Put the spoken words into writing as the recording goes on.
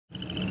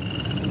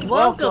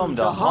Welcome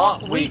to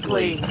Haunt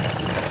Weekly.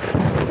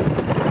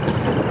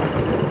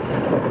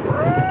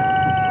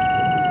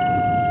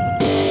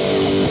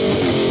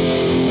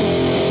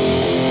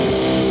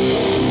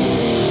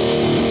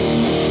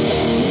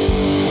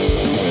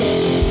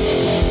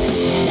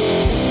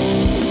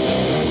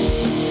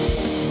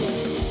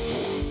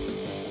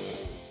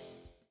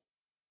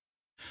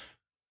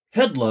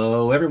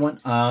 Hello, everyone.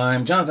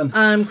 I'm Jonathan.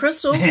 I'm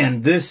Crystal.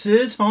 And this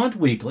is Haunt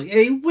Weekly,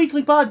 a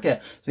weekly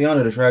podcast. The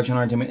haunted attraction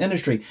entertainment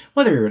industry.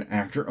 Whether you're an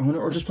actor, owner,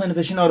 or just plain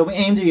aficionado, we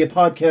aim to be a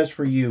podcast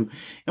for you.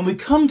 And we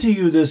come to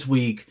you this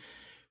week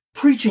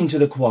preaching to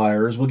the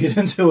choir, as we'll get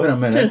into in a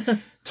minute,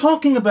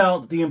 talking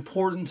about the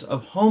importance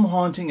of home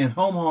haunting and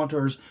home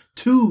haunters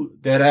to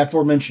that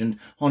aforementioned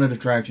haunted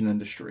attraction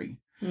industry.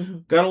 Mm-hmm.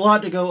 Got a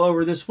lot to go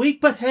over this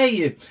week, but hey,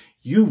 if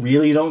you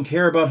really don't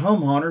care about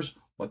home haunters,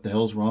 what the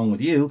hell's wrong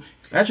with you?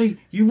 Actually,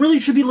 you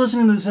really should be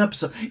listening to this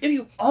episode. If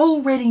you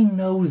already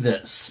know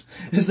this,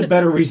 is the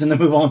better reason to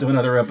move on to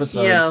another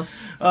episode. Yeah.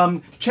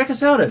 Check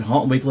us out at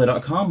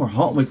hauntweekly.com or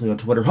Haunt Weekly on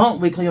Twitter, Haunt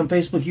Weekly on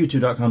Facebook,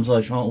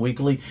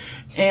 youtube.com/hauntweekly,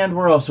 and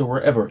we're also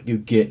wherever you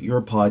get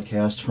your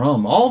podcast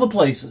from. All the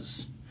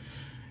places.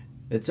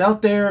 It's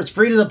out there. It's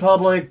free to the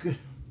public.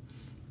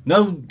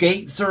 No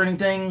gates or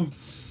anything.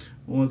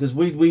 Because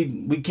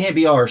we can't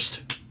be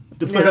arsed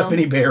to put up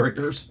any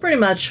barriers. Pretty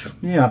much.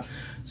 Yeah.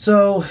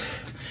 So,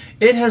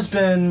 it has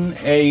been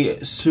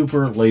a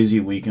super lazy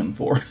weekend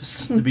for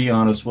us, to be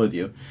honest with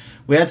you.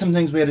 We had some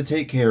things we had to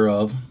take care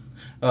of.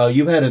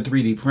 You had a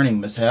 3D printing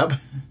mishap.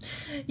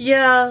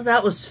 Yeah,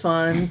 that was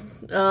fun.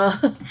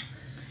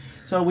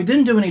 So, we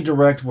didn't do any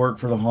direct work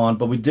for the haunt,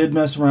 but we did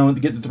mess around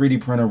to get the 3D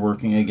printer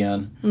working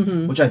again,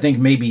 which I think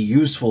may be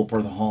useful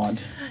for the haunt.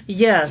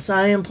 Yes,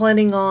 I am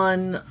planning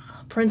on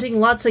printing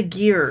lots of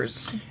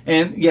gears.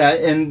 And yeah,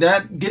 and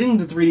that getting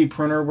the 3D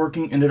printer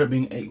working ended up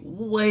being a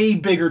way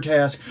bigger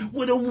task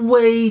with a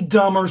way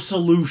dumber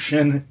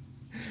solution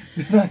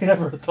than I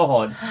ever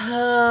thought.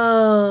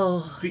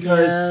 Oh,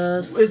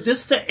 because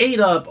this ate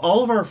up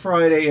all of our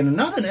Friday and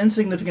not an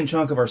insignificant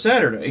chunk of our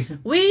Saturday.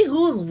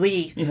 Who's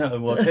we? Yeah,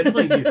 well,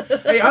 technically you.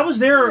 Hey, I was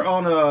there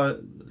on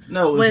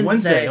no, it was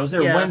Wednesday. I was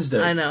there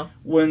Wednesday. I know.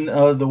 When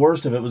the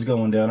worst of it was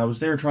going down. I was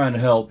there trying to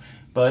help,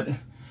 but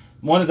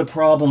one of the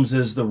problems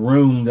is the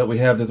room that we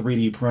have the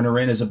 3D printer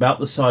in is about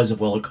the size of,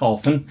 well, a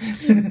coffin.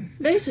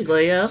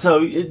 Basically, yeah.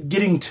 So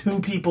getting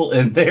two people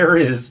in there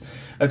is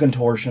a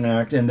contortion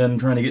act, and then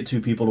trying to get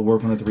two people to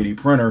work on a 3D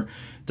printer,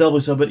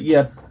 doubly so. But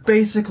yeah,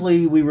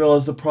 basically we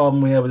realized the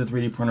problem we had with the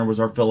 3D printer was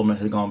our filament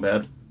had gone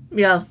bad.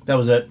 Yeah. That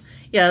was it.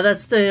 Yeah,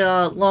 that's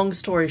the long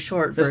story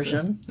short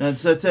version.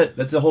 That's it.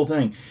 That's the whole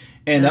thing.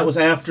 And that was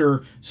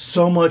after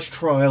so much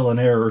trial and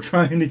error,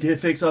 trying to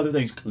fix other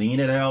things, clean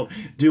it out,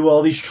 do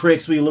all these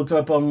tricks we looked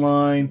up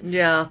online.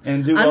 Yeah.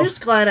 And I'm just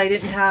glad I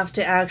didn't have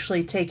to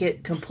actually take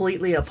it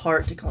completely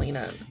apart to clean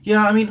it.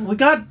 Yeah, I mean, we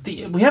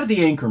have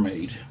the Anchor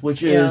Made,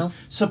 which is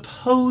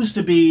supposed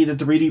to be the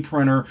 3D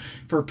printer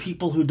for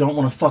people who don't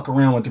want to fuck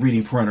around with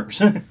 3D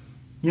printers.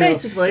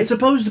 Basically. It's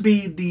supposed to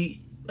be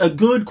a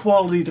good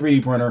quality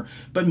 3D printer,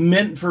 but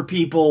meant for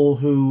people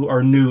who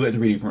are new at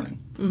 3D printing.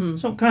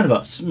 So kind of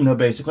us,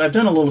 basically. I've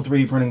done a little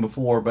 3D printing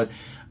before, but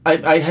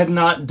I have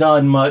not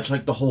done much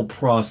like the whole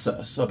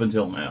process up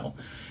until now.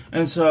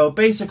 And so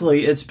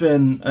basically it's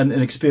been an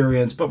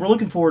experience, but we're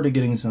looking forward to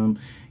getting some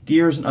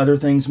gears and other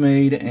things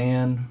made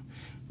and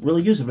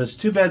really use it. But it's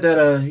too bad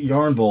that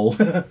yarn bowl.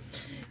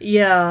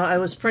 Yeah, I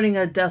was printing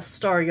a Death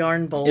Star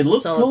yarn bowl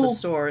to sell cool. at the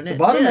store. And the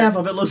bottom half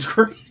of it looks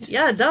great.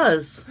 Yeah, it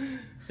does.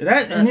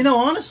 And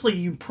honestly,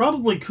 you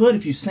probably could,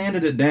 if you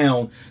sanded it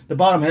down, the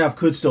bottom half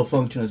could still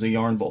function as a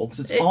yarn bowl.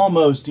 Because it's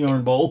almost a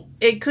yarn bowl.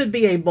 It could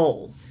be a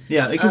bowl.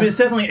 Yeah, it could be. It's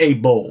definitely a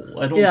bowl.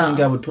 I don't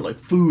think I would put, like,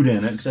 food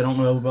in it, because I don't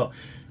know about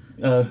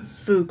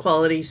food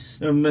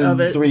qualities of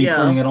it. 3D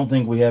printing, I don't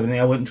think we have any.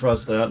 I wouldn't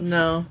trust that.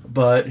 No.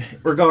 But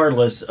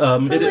regardless.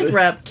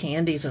 Wrap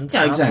candies and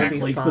stuff. Yeah,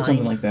 exactly. Put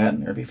something like that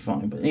in there, it'd be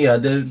fine. But yeah,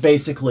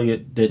 basically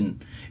it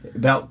didn't.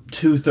 About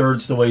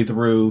 2/3 the way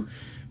through,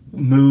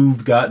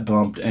 moved, got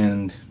bumped,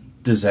 and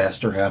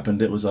disaster happened.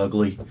 It was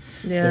ugly.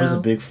 Yeah. It was a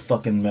big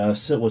fucking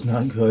mess. It was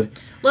not good.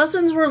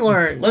 Lessons were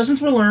learned.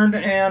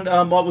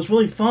 And what was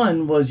really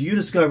fun was you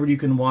discovered you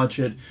can watch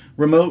it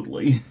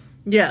remotely.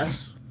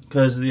 Yes.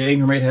 Because the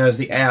Anchormate has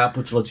the app,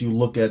 which lets you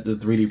look at the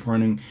 3D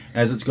printing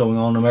as it's going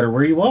on, no matter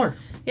where you are.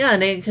 Yeah,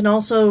 and it can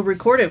also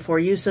record it for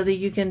you so that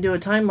you can do a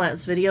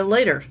time-lapse video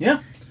later. Yeah.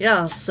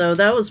 Yeah, so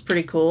that was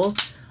pretty cool.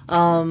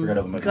 Forgot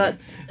about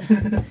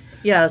my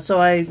Yeah, so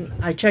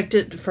I checked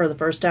it for the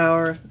first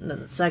hour, and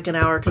then the second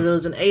hour, because it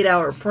was an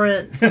 8-hour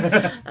print.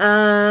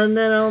 And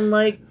then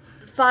on,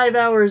 5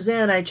 hours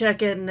in, I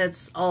check it, and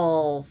it's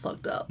all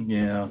fucked up.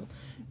 Yeah.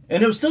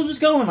 And it was still just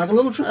going, like a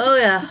little trick. Oh,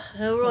 yeah.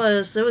 It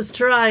was. It was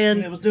trying.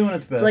 It was doing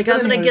its best. It's like, I'm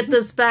going to get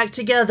this back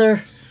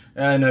together.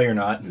 No, you're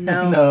not.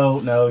 No.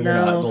 No, you're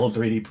not, the little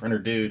 3D printer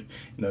dude.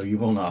 No, you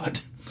will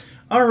not.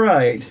 All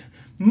right.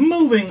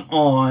 Moving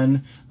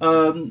on,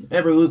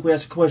 every week we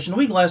ask a question.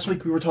 Last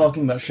week we were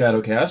talking about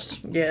shadowcasts.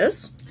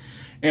 Yes.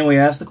 And we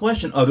asked the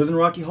question, other than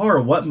Rocky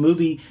Horror, what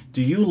movie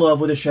do you love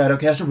with a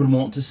shadowcaster would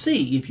want to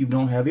see if you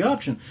don't have the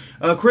option?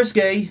 Chris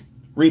Gay,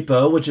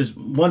 Repo, which is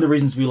one of the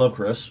reasons we love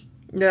Chris.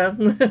 Yeah.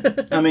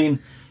 I mean,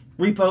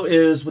 Repo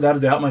is, without a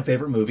doubt, my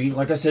favorite movie.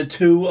 Like I said,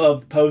 2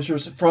 of the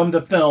posters from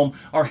the film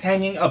are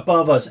hanging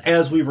above us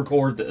as we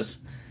record this.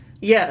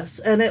 Yes,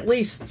 and at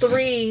least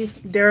 3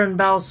 Darren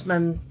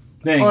Bousman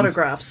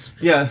autographs.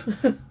 Yeah.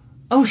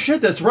 Oh,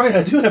 shit, that's right.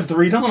 I do have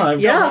 3, don't I?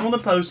 I've got one on the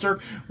poster.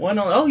 One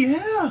on... Oh,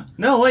 yeah.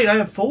 No, wait, I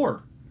have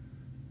 4.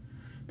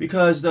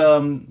 Because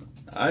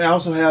I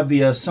also have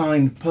the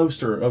signed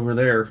poster over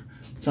there.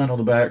 Signed on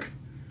the back.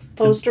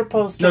 Poster,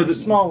 no, the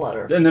small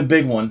letter. And the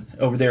big one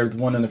over there, the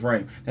one in the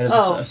frame. That has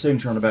a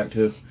signature on the back,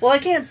 too. Well, I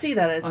can't see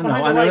that. It's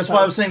behind I know. That's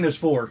why I was saying there's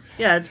 4.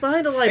 Yeah, it's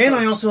behind a light post. And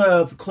I also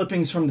have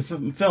clippings from the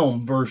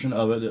film version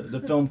of it. The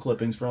film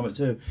clippings from it,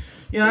 too.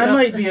 Yeah, I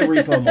might be a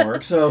Repo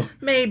mark, so...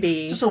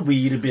 Maybe. Just a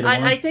wee bit of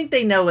one. I think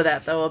they know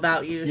that, though,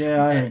 about you.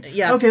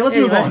 Yeah. Okay, let's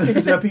move on.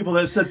 There are people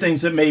that said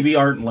things that maybe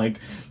aren't, like,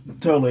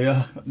 totally,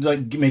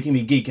 like, making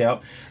me geek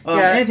out.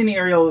 Anthony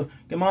Ariel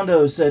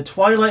Gamando said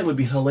Twilight would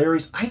be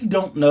hilarious. I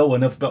don't know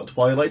enough about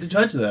Twilight to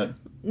judge that.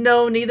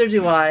 No, neither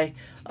do I.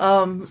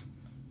 And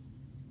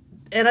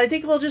I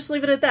think we'll just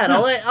leave it at that.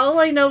 No. All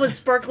I know is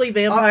sparkly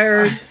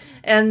vampires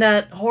and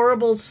that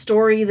horrible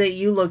story that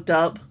you looked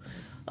up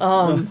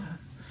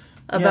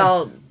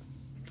about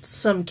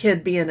some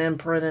kid being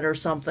imprinted or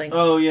something.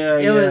 Oh, yeah,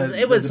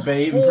 It was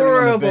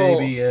horrible.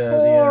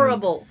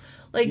 Horrible.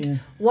 Like,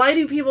 why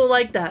do people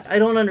like that? I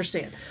don't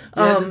understand.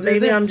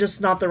 Maybe I'm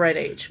just not the right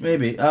age.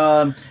 Maybe.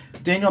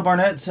 Daniel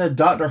Barnett said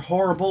Dr.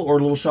 Horrible or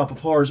Little Shop of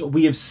Horrors.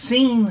 We have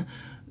seen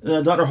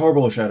Dr.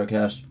 Horrible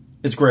Shadowcast.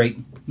 It's great.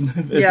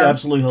 It's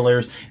absolutely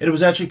hilarious. It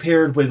was actually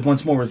paired with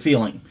Once More with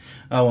Feeling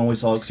when we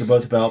saw it, because they're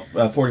both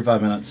about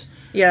 45 minutes.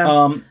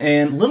 Yeah.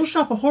 And Little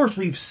Shop of Horrors,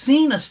 we've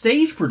seen a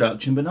stage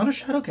production, but not a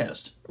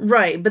shadowcast.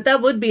 Right, but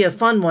that would be a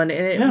fun one,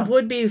 and it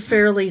would be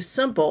fairly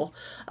simple.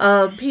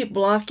 Pete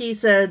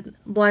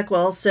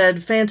Blackwell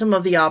said Phantom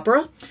of the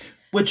Opera.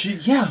 Which,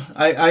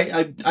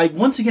 I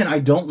once again, I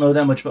don't know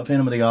that much about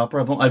Phantom of the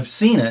Opera. I've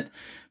seen it,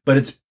 but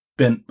it's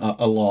been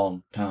a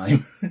long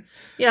time.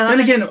 Yeah.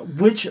 And again,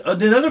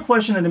 the other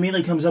question that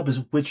immediately comes up is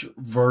which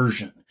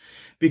version?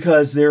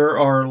 Because there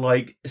are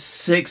like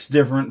 6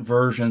 different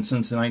versions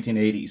since the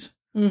 1980s.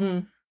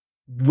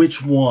 Mm-hmm.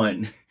 Which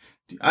one?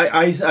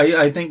 I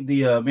think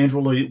the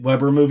Andrew Lloyd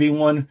Webber movie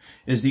one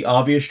is the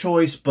obvious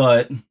choice,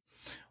 but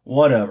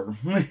whatever,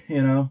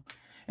 you know.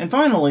 And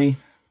finally,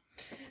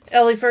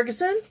 Ellie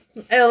Ferguson,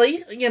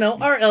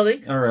 our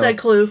Ellie, said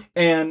Clue.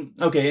 And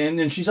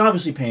and she's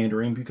obviously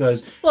pandering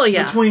because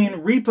between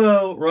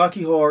Repo,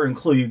 Rocky Horror, and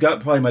Clue, you've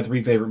got probably my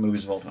 3 favorite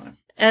movies of all time.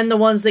 And the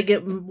ones that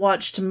get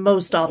watched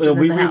most often.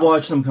 We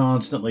rewatch them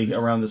constantly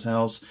around this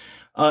house.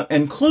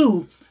 And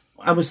Clue,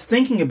 I was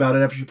thinking about it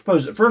after she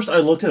proposed. At first, I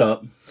looked it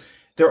up.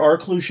 There are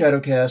Clue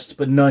Shadowcasts,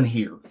 but none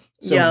here.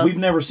 So we've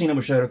never seen it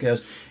with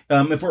Shadowcast.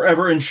 If we're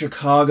ever in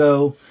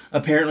Chicago,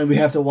 apparently we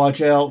have to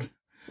watch out.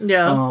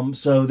 Yeah.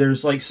 So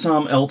there's like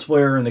some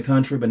elsewhere in the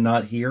country, but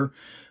not here.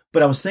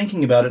 But I was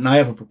thinking about it, and I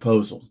have a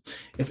proposal.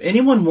 If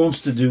anyone wants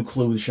to do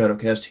Clue with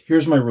Shadowcast,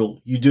 here's my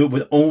rule. You do it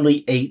with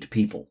only 8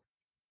 people.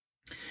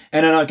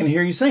 And then I can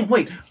hear you saying,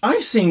 wait,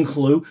 I've seen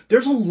Clue.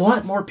 There's a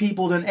lot more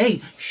people than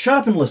 8. Shut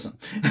up and listen.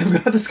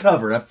 I've got this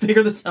covered. I've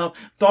figured this out.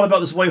 Thought about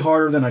this way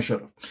harder than I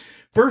should have.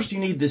 First, you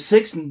need the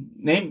 6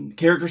 named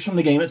characters from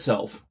the game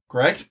itself,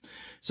 correct?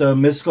 So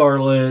Miss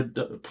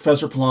Scarlet,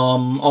 Professor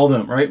Plum, all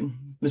them, right?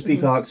 Miss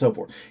Peacock, so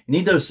forth. You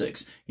need those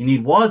 6. You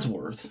need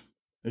Wadsworth.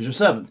 There's your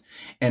 7th.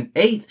 And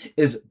 8th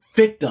is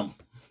Victim.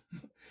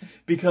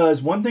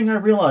 Because one thing I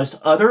realized,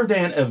 other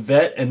than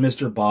Yvette and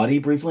Mr. Body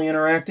briefly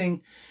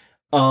interacting,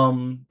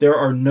 there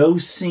are no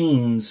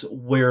scenes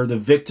where the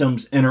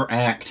victims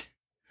interact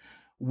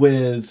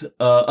with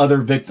other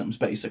victims,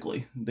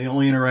 basically. They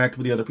only interact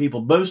with the other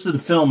people. Most of the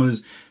film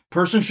is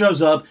person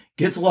shows up,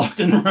 gets locked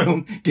in the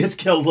room, gets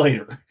killed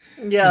later.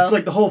 Yeah. It's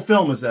like the whole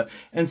film is that.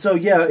 And so,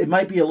 it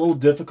might be a little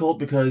difficult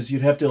because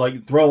you'd have to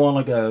like throw on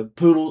like a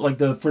poodle, like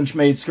the French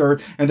maid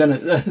skirt, and then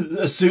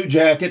a suit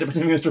jacket to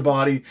pretend Mr.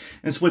 Body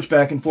and switch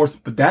back and forth.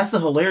 But that's the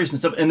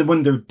hilariousness stuff. And then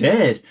when they're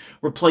dead,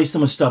 replace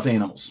them with stuffed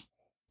animals.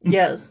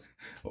 Yes.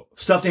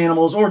 Stuffed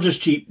animals or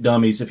just cheap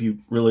dummies if you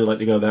really like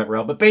to go that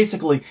route. But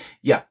basically,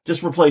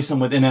 just replace them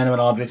with inanimate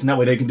objects, and that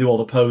way they can do all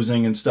the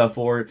posing and stuff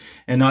for it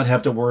and not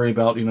have to worry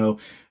about,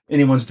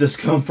 anyone's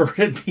discomfort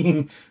at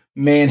being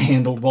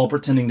manhandled while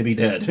pretending to be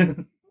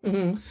dead.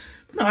 Mm-hmm.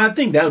 No, I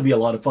think that would be a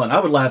lot of fun. I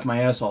would laugh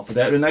my ass off at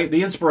that. And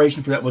the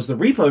inspiration for that was the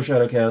Repo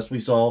Shadowcast we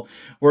saw,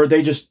 where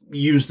they just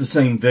used the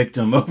same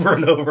victim over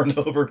and over and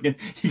over again.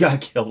 He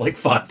got killed like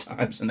 5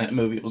 times in that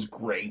movie. It was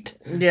great.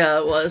 Yeah,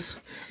 it was.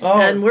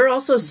 And we're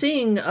also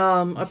seeing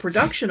a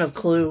production of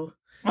Clue.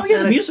 Oh,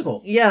 yeah, the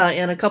musical. Yeah,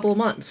 in a couple of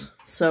months.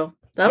 So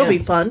that'll be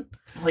fun.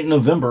 Like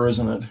November,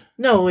 isn't it?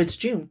 No, it's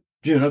June.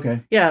 June,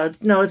 okay. Yeah,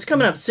 no, it's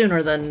coming up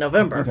sooner than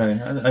November.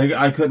 Okay,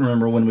 I couldn't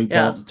remember when we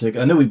bought the ticket.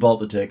 I knew we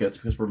bought the tickets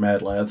because we're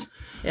mad lads.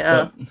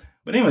 Yeah.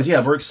 But anyways,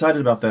 we're excited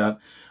about that.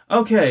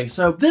 Okay,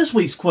 so this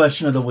week's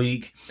question of the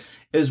week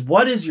is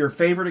what is your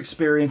favorite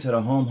experience at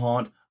a home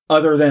haunt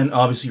other than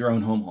obviously your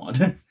own home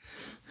haunt?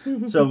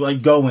 So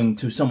like going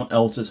to someone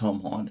else's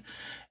home haunt.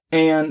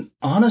 And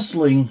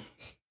honestly,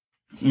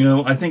 you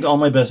know, I think all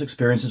my best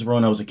experiences were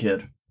when I was a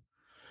kid.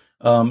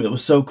 It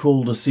was so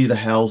cool to see the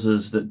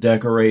houses that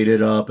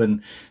decorated up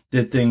and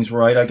did things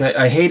right. Like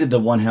I hated the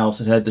one house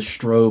that had the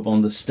strobe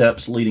on the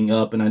steps leading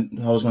up, and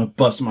I was going to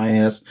bust my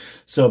ass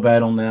so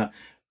bad on that.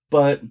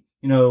 But,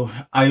 you know,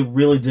 I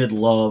really did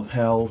love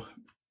how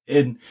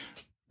in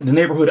the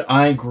neighborhood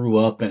I grew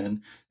up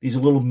in, these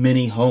little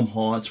mini home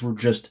haunts were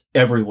just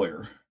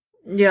everywhere.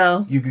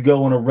 Yeah. You could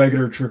go on a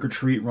regular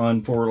trick-or-treat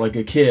run for like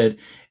a kid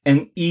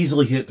and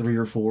easily hit 3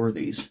 or 4 of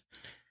these.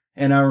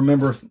 And I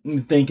remember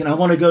thinking, I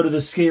want to go to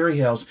the scary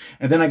house.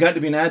 And then I got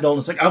to be an adult, and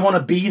it's like, I want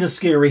to be the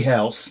scary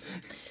house.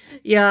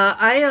 Yeah,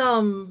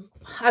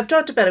 I've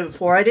talked about it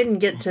before. I didn't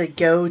get to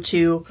go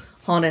to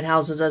haunted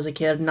houses as a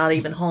kid, not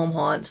even home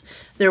haunts.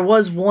 There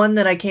was one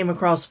that I came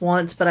across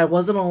once, but I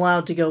wasn't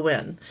allowed to go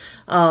in,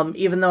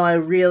 even though I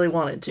really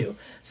wanted to.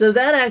 So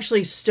that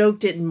actually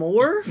stoked it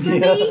more for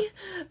me,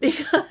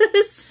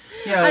 because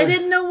I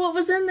didn't know what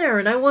was in there,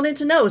 and I wanted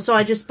to know, so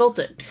I just built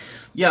it.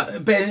 Yeah,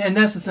 and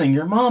that's the thing.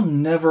 Your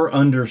mom never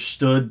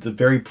understood the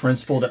very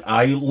principle that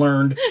I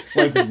learned,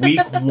 like,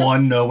 week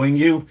 1 knowing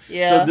you.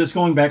 Yeah. So this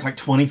going back, like,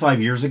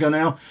 25 years ago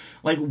now.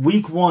 Like,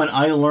 week 1,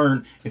 I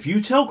learned, if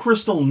you tell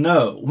Crystal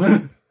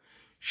no,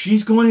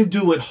 she's going to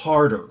do it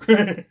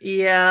harder.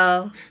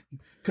 Yeah.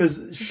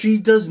 Because she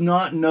does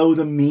not know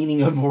the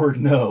meaning of the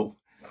word no.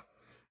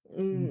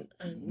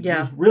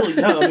 Yeah. Really,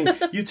 no. I mean,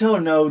 you tell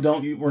her no,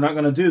 we're not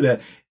going to do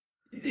that.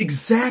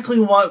 Exactly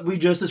what we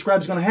just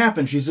described is going to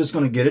happen. She's just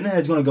going to get in her head,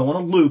 it's going to go on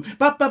a loop,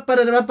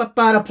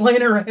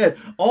 playing in her head,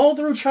 all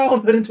through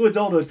childhood into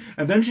adulthood,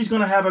 and then she's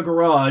going to have a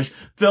garage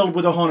filled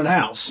with a haunted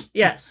house.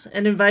 Yes,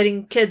 and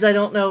inviting kids I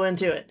don't know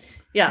into it.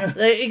 Yeah.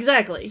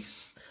 Exactly.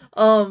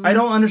 I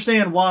don't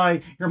understand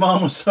why your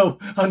mom was so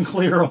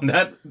unclear on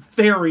that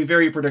very,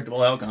 very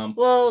predictable outcome.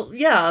 Well,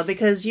 yeah,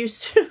 because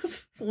used to,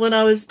 when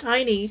I was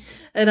tiny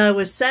and I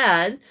was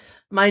sad,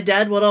 my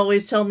dad would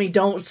always tell me,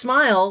 don't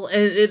smile,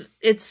 and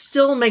it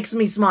still makes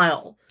me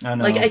smile. I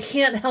know. Like, I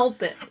can't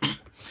help it.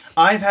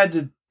 I've had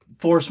to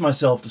force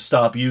myself to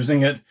stop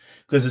using it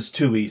because it's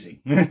too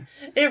easy.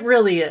 It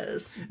really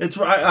is.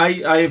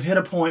 I've hit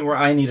a point where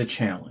I need a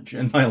challenge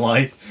in my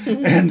life,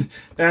 and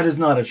that is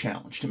not a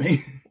challenge to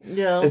me.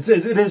 Yeah. It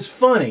is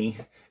funny,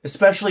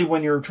 especially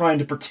when you're trying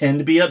to pretend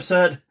to be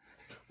upset.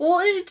 Well,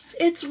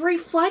 it's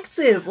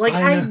reflexive. Like,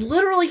 I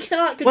literally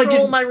cannot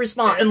control my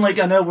response. And, like,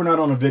 I know we're not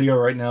on a video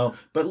right now,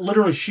 but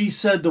literally she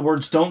said the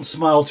words "don't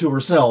smile" to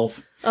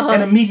herself,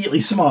 and immediately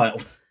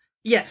smiled.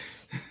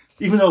 Yes.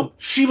 Even though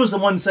she was the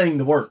one saying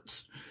the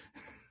words.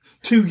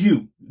 To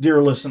you, dear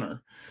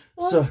listener.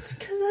 Well, so, it's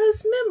because it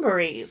has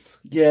memories.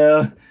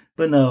 Yeah,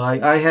 but no,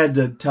 I had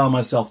to tell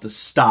myself to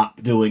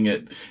stop doing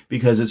it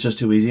because it's just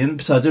too easy. And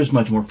besides, there's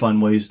much more fun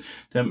ways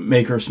to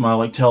make her smile,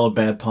 like tell a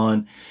bad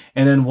pun,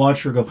 and then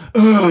watch her go,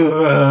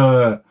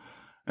 "Ugh,"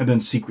 and then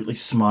secretly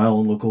smile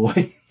and look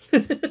away.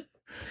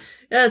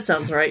 That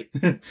sounds right.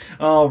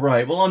 All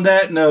right. Well, on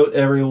that note,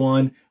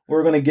 everyone,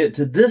 we're going to get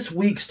to this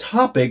week's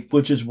topic,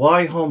 which is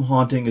why home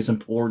haunting is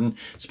important,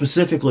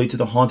 specifically to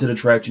the haunted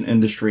attraction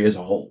industry as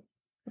a whole.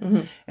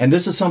 Mm-hmm. And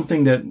this is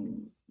something that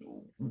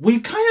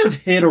we've kind of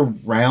hit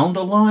around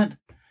a lot,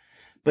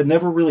 but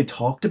never really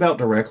talked about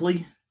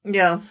directly.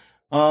 Yeah.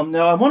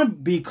 Now, I want to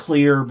be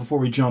clear before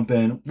we jump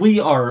in. We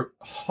are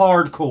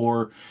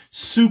hardcore,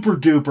 super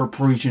duper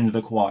preaching to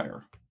the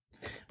choir.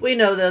 We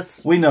know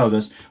this. We know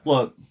this.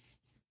 Look,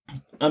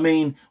 I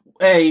mean,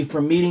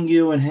 from meeting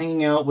you and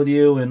hanging out with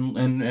you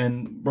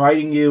and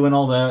writing you and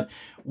all that,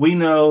 we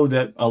know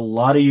that a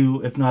lot of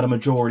you, if not a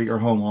majority, are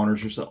home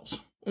haunters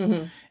yourselves.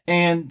 Mm-hmm.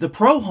 And the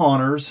pro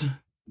haunters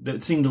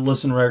that seem to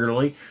listen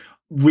regularly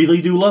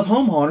really do love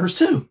home haunters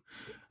too.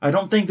 I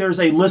don't think there's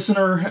a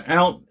listener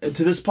out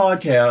to this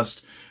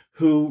podcast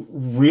who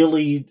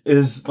really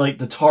is like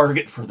the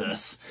target for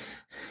this.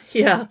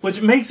 Yeah.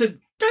 Which makes it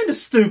kind of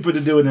stupid to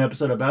do an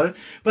episode about it.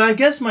 But I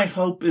guess my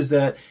hope is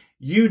that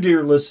you,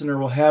 dear listener,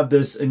 will have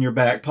this in your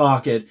back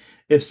pocket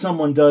if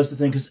someone does the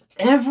thing. Because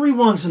every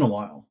once in a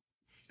while,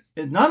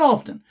 not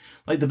often,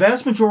 like the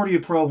vast majority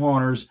of pro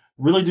haunters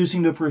really do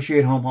seem to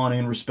appreciate home haunting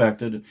and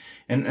respect it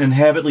and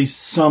have at least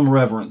some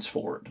reverence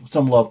for it,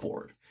 some love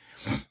for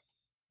it.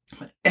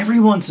 But every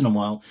once in a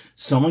while,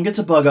 someone gets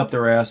a bug up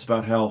their ass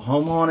about how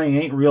home haunting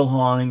ain't real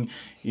haunting.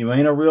 You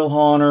ain't a real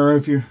haunter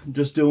if you're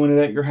just doing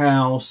it at your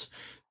house.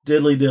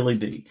 Diddly diddly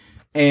dee.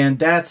 And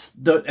that's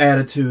the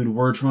attitude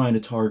we're trying to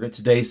target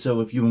today. So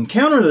if you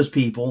encounter those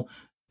people,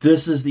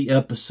 this is the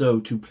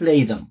episode to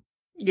play them.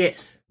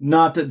 Yes.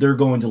 Not that they're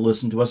going to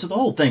listen to us. So the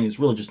whole thing is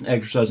really just an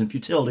exercise in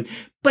futility.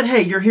 But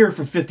hey, you're here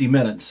for 50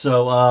 minutes.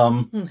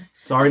 So,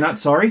 sorry, not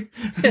sorry.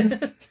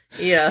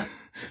 Yeah.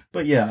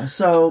 But yeah,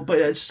 but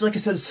it's like I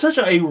said, it's such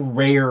a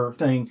rare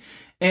thing.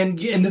 And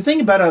the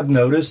thing about it I've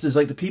noticed is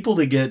like the people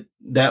that get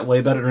that way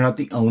about it are not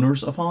the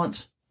owners of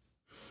haunts.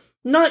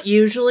 Not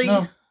usually.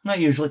 No. not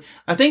usually.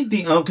 I think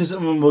because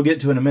we'll get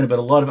to it in a minute, but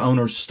a lot of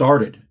owners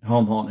started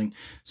home haunting.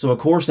 So, of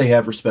course, they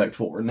have respect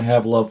for it and they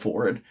have love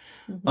for it.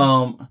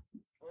 Mm-hmm.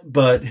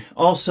 But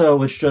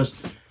also, it's just,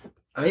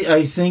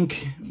 I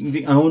think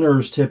the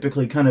owners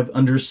typically kind of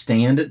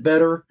understand it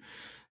better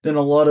than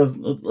a lot of,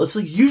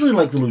 usually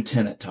like the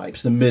lieutenant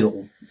types, the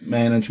middle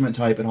management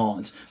type at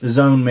haunts, the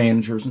zone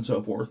managers and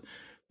so forth.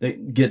 They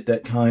get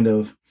that kind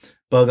of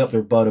bug up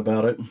their butt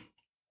about it.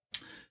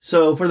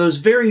 So for those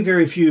very,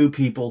 very few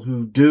people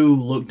who do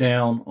look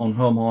down on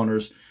home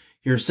haunters,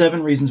 here are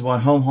 7 reasons why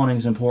home haunting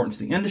is important to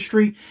the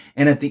industry.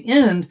 And at the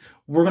end,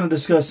 we're going to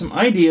discuss some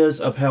ideas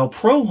of how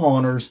pro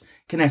haunters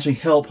can actually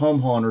help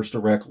home haunters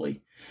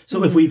directly.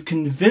 So if we've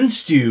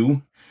convinced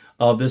you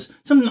of this,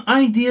 some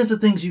ideas of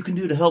things you can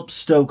do to help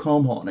stoke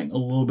home haunting a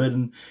little bit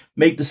and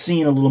make the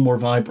scene a little more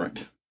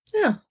vibrant.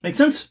 Yeah. Make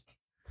sense?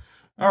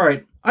 All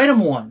right. Item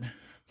 1.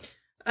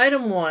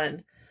 Item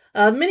 1.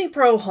 Many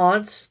pro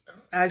haunts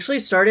actually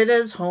started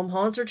as home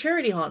haunts or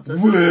charity haunts.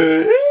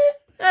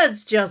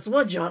 That's just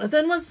what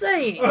Jonathan was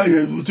saying. I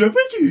will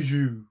interpret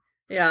you.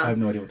 Yeah. I have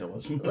no idea what that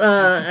was.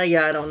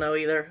 Yeah, I don't know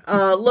either.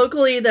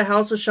 Locally, the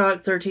House of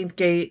Shock, 13th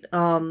Gate,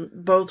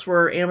 both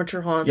were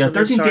amateur haunts. Yeah,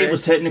 13th Gate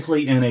was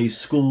technically in a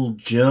school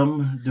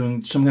gym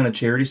doing some kind of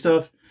charity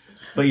stuff.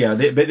 But yeah,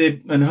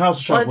 and House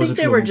of Shock was I think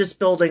they were just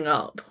building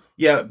up.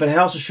 Yeah, but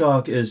House of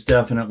Shock was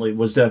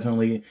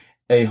definitely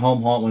a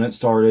home haunt when it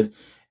started.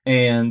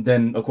 And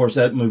then, of course,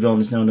 that moved on.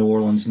 It's now New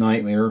Orleans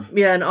Nightmare.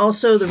 Yeah, and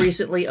also the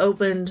recently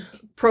opened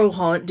Pro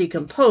Haunt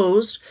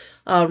Decomposed,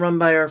 run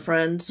by our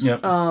friends.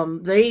 Yep.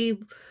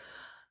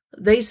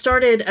 They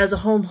started as a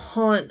home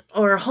haunt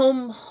or a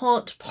home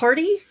haunt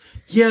party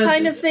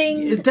kind of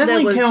thing. It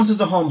definitely counts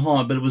as a home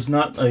haunt, but it was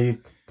not the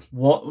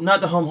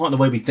home haunt the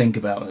way we think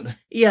about it.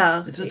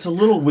 Yeah. It's a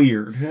little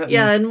weird.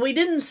 Yeah, and we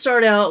didn't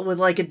start out with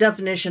like a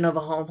definition of a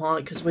home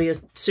haunt because we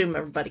assume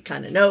everybody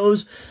kind of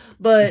knows,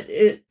 but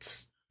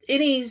it's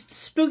any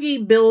spooky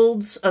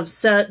builds of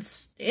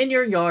sets in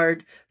your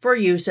yard for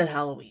use at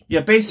Halloween.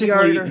 Yeah, basically,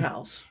 yard or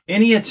house.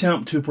 Any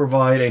attempt to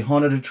provide a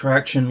haunted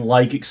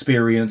attraction-like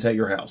experience at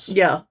your house.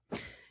 Yeah.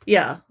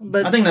 Yeah,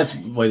 but I think that's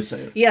the way to say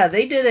it. Yeah,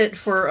 they did it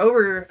for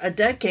over a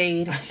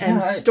decade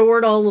and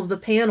stored all of the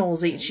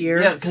panels each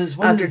year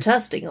after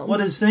testing them. What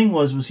his thing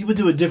was he would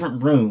do a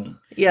different room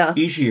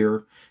each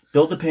year,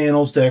 build the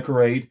panels,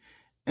 decorate,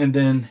 and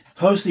then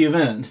host the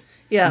event.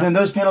 Yeah. And then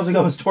those panels would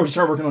go in storage,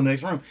 start working on the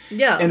next room.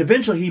 Yeah. And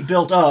eventually he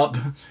built up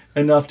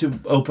enough to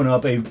open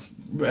up a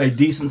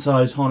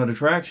decent-sized haunted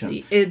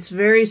attraction. It's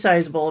very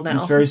sizable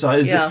now. It's very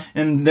sizable. Yeah.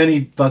 And then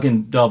he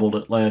fucking doubled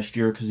it last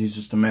year because he's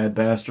just a mad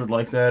bastard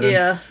like that. And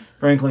yeah.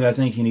 Frankly, I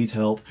think he needs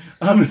help.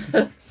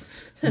 We're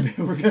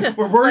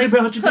worried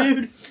about you,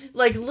 dude.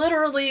 Like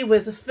literally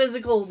with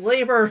physical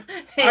labor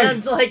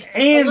and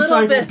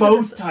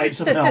both types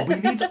of help. He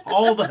needs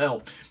all the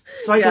help.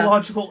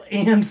 Psychological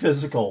and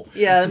physical.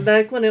 Yeah, and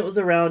back when it was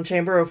around,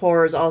 Chamber of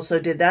Horrors also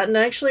did that, and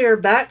actually are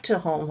back to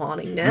home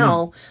haunting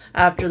now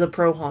after the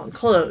Pro Haunt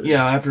closed.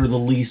 Yeah, after the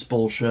lease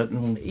bullshit.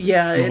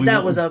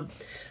 That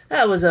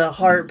was a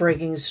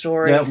heartbreaking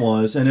story. That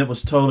was, and it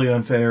was totally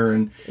unfair.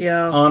 And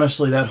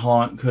honestly, that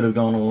haunt could have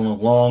gone on a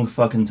long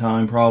fucking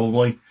time,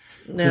 probably.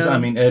 Because, I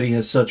mean, Eddie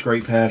has such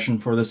great passion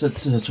for this.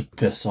 It's such a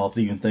piss off to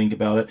even think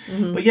about it.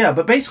 Mm-hmm.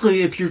 But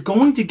basically, if you're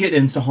going to get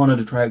into haunted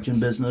attraction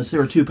business,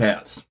 there are 2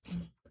 paths.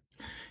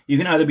 You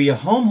can either be a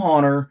home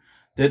haunter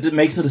that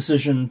makes a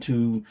decision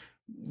to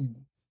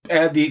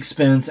add the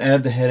expense,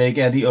 add the headache,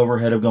 add the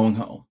overhead of going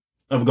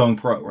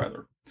pro,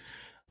 rather.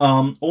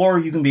 Or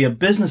you can be a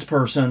business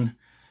person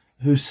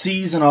who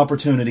sees an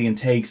opportunity and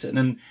takes it.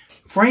 And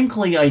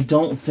frankly, I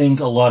don't think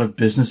a lot of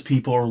business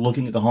people are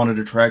looking at the haunted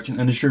attraction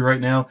industry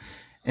right now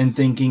and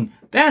thinking,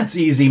 that's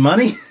easy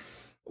money.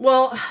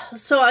 Well,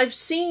 so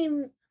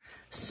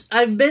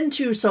I've been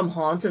to some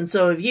haunts, and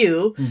so have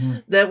you,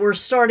 that were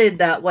started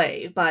that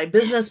way by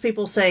business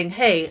people saying,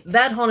 hey,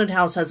 that haunted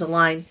house has a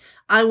line.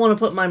 I want to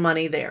put my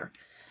money there.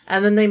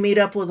 And then they meet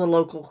up with a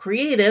local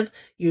creative,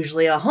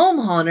 usually a home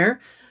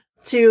haunter,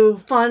 to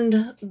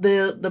fund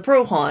the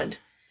pro haunt.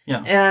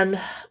 Yeah. And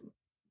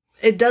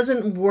it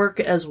doesn't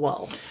work as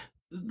well.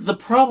 The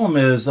problem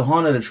is the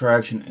haunted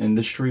attraction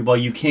industry, while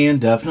you can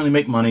definitely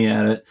make money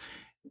at it,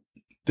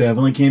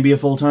 definitely can be a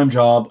full-time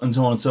job, and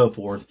so on and so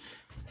forth,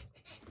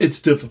 it's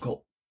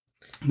difficult.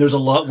 There's a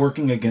lot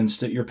working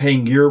against it. You're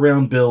paying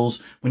year-round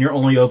bills when you're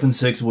only open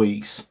 6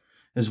 weeks,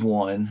 is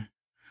one.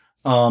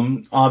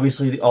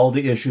 Obviously, all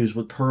the issues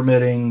with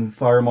permitting,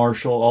 fire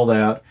marshal, all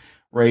that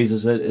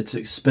raises it. It's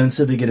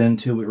expensive to get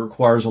into. It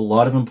requires a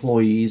lot of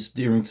employees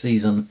during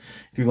season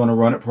if you're going to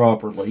run it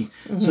properly.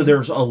 Mm-hmm. So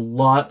there's a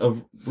lot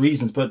of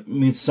reasons. But, I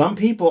mean, some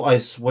people, I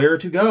swear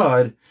to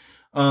God,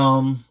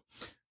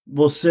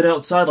 will sit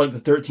outside like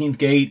the 13th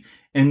Gate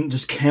and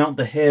just count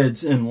the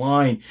heads in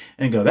line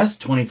and go, that's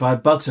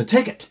 $25 a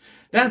ticket.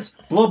 That's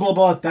blah, blah,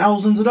 blah,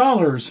 thousands of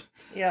dollars.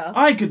 Yeah.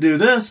 I could do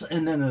this.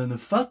 And then the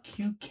fuck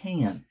you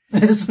can.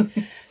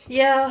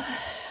 Yeah.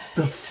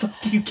 The fuck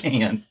you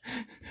can.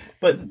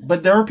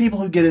 But there are people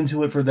who get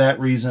into it for that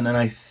reason, and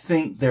I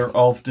think they're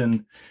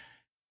often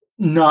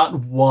not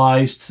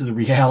wise to the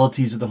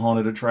realities of the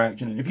haunted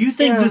attraction. If you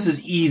think this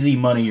is easy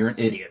money, you're an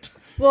idiot.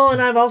 Well,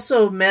 and I've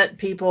also met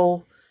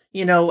people,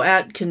 you know,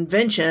 at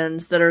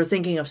conventions that are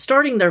thinking of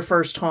starting their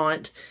first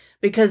haunt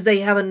because they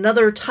have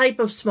another type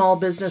of small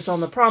business on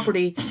the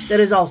property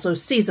that is also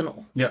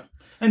seasonal. Yeah.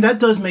 And that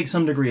does make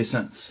some degree of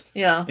sense.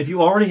 Yeah. If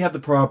you already have the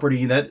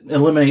property, that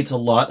eliminates a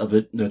lot of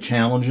the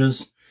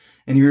challenges,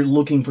 and you're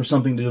looking for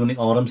something to do in the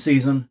autumn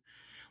season.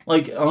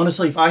 Like,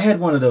 honestly, if I had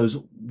one of those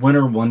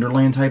winter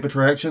wonderland type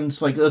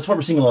attractions, like, that's what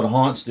we're seeing a lot of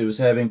haunts do, is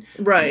having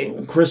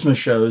Christmas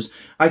shows.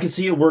 I could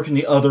see it working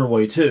the other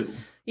way, too.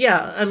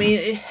 Yeah, I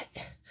mean,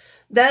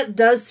 that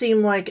does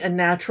seem like a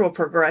natural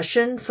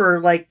progression for,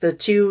 like, the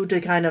two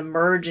to kind of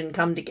merge and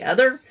come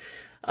together,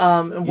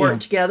 and work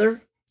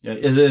together. Yeah,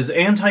 as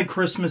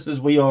anti-Christmas as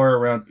we are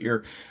around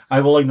here,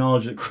 I will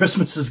acknowledge that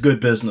Christmas is good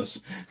business.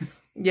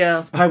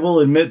 Yeah. I will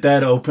admit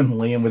that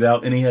openly and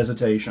without any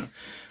hesitation.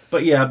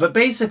 But yeah, but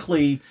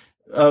basically,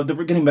 we're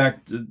getting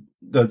back to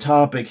the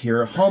topic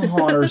here. Home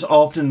haunters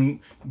often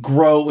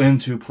grow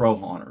into pro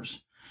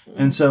haunters.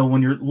 And so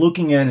when you're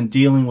looking at and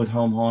dealing with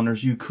home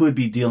haunters, you could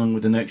be dealing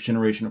with the next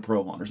generation of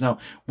pro haunters. Now,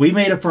 we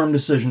made a firm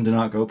decision to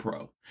not go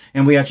pro.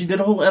 And we actually did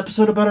a whole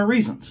episode about our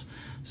reasons.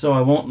 So I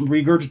won't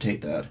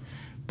regurgitate that.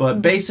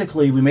 But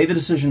basically, we made the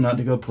decision not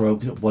to go pro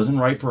because it wasn't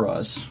right for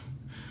us.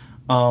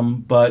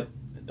 But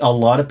a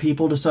lot of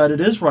people decide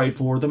it is right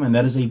for them, and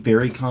that is a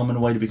very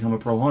common way to become a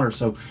pro haunter.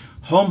 So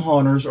home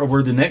haunters are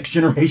where the next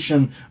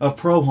generation of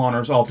pro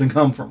haunters often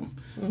come from.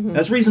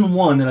 That's reason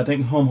one that I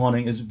think home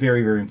haunting is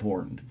very, very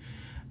important.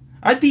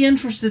 I'd be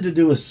interested to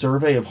do a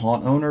survey of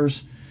haunt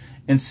owners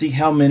and see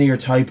how many are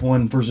type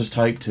 1 versus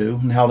type 2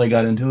 and how they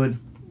got into it.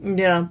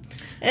 Yeah.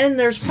 And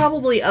there's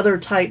probably other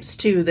types,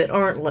 too, that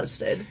aren't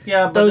listed.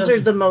 Yeah, but those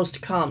are the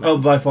most common. Oh,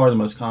 by far the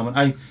most common.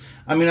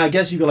 I mean, I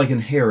guess you could, like,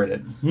 inherit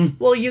it.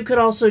 Well, you could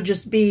also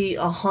just be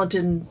a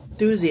haunted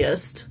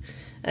enthusiast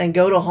and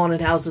go to haunted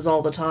houses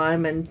all the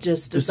time and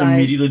just decide...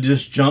 immediately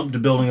just jump to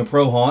building a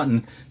pro haunt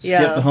and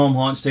skip the home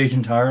haunt stage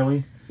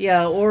entirely.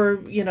 Yeah,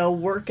 or, you know,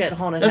 work at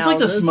haunted houses.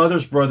 That's like the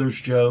Smothers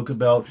Brothers joke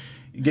about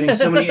getting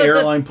so many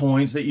airline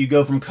points that you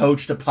go from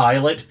coach to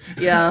pilot.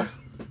 Yeah.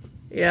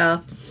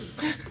 Yeah.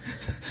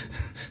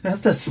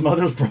 That's the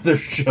Smothers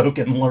Brothers joke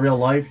in real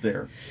life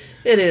there.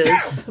 It is,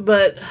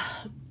 but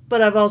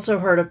I've also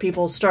heard of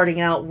people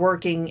starting out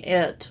working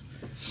at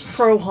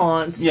pro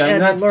haunts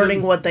and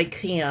learning what they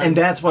can. And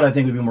that's what I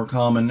think would be more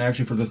common,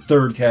 actually, for the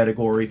third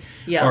category,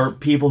 are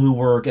people who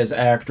work as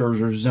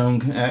actors or zone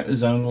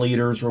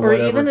leaders or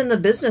whatever. Or even in the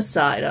business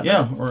side of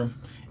it.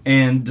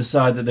 And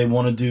decide that they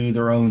want to do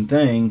their own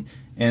thing,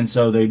 and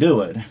so they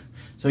do it.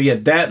 So yeah,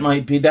 that's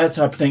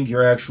I think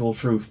your actual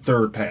true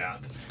third path.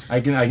 I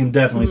can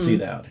definitely see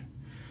that.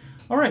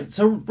 All right,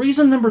 so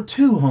reason number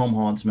 2 home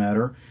haunts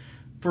matter.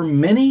 For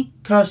many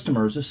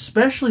customers,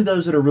 especially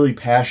those that are really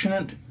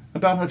passionate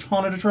about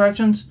haunted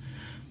attractions,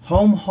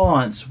 home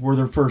haunts were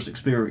their first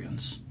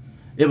experience.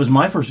 It was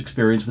my first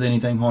experience with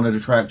anything haunted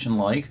attraction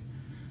like.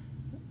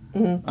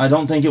 I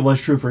don't think it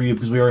was true for you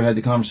because we already had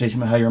the conversation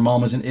about how your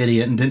mom was an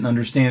idiot and didn't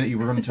understand that you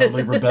were going to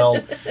totally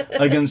rebel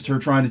against her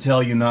trying to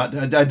tell you not.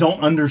 I don't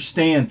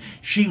understand.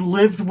 She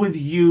lived with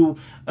you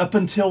up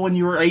until when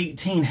you were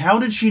 18. How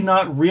did she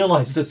not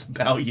realize this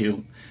about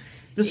you?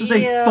 This is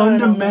a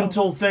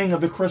fundamental thing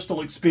of the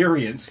Crystal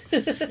experience.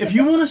 If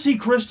you want to see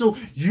Crystal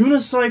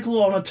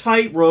unicycle on a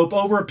tightrope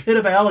over a pit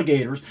of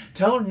alligators,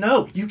 tell her,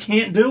 no, you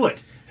can't do it.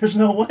 There's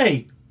no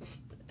way.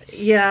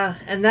 Yeah,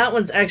 and that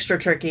one's extra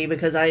tricky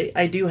because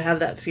I do have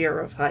that fear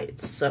of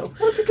heights. So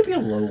it could be a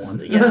low one.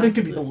 Yeah, it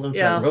could be a low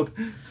tightrope.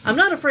 I'm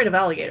not afraid of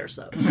alligators,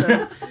 though. So,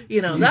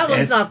 that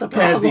one's not the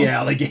problem. Pet the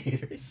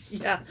alligators.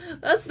 Yeah,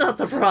 that's not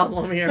the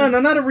problem here. No,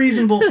 not a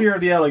reasonable fear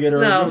of the alligator.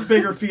 No. A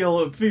bigger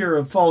fear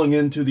of falling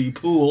into the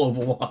pool of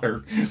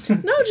water.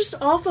 No,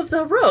 just off of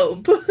the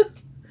rope.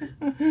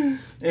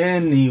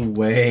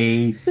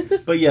 Anyway,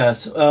 but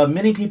yes,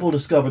 many people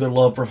discover their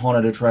love for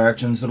haunted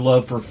attractions, their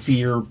love for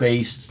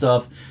fear-based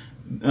stuff,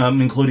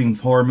 including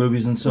horror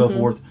movies and so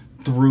forth,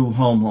 through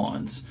home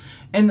haunts.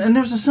 And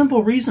there's a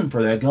simple reason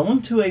for that.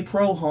 Going to a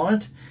pro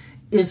haunt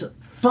is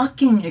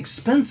fucking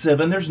expensive,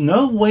 and there's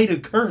no way to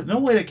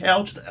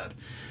couch that.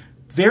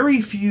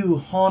 Very few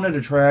haunted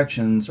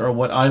attractions are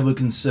what I would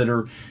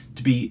consider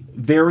to be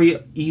very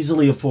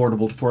easily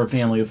affordable for a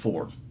family of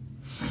 4.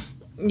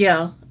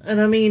 Yeah,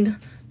 and I mean,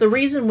 the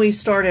reason we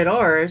started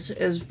ours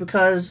is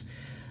because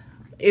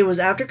it was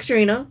after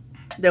Katrina.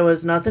 There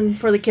was nothing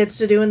for the kids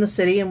to do in the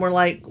city, and we're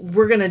like,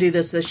 we're going to do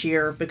this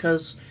year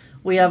because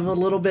we have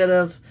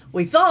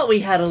we thought we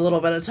had a little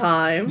bit of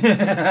time.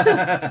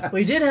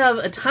 We did have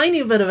a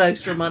tiny bit of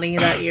extra money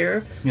that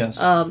year. Yes.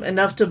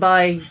 Enough to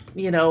buy,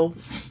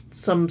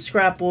 some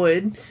scrap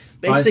wood,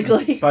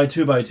 basically. Buy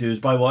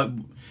 2x2s. Buy what?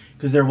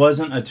 Because there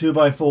wasn't a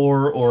 2x4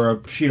 or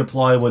a sheet of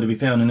plywood to be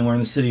found anywhere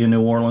in the city of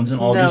New Orleans in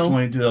August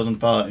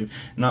 2005.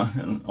 Not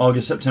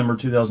August, September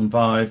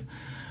 2005.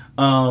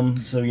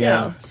 So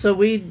yeah. So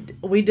we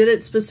did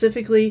it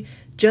specifically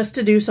just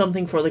to do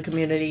something for the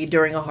community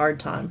during a hard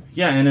time.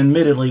 Yeah, and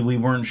admittedly, we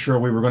weren't sure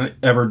we were going to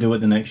ever do it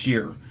the next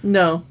year.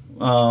 No.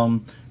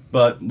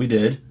 But we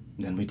did.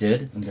 And then we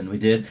did, and then we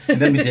did,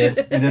 and then we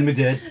did, and then we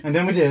did, and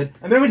then we did,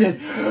 and then we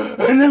did,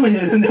 and then we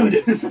did, and then we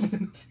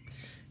did.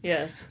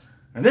 Yes.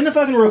 And then the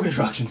fucking road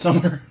construction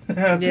somewhere.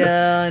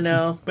 Yeah, I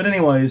know. But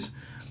anyways,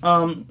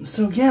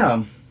 so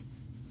yeah,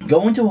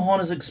 going to a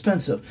haunt is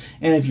expensive.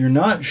 And if you're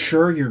not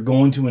sure you're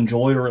going to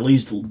enjoy it, or at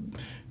least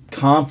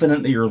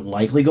confident that you're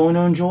likely going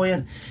to enjoy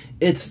it,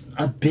 it's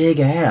a big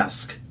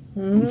ask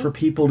for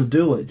people to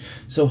do it.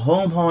 So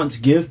home haunts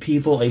give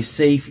people a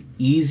safe,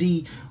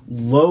 easy,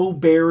 low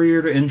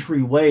barrier to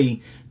entry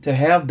way to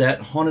have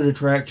that haunted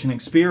attraction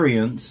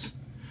experience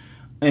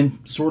and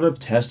sort of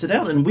test it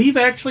out. And we've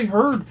actually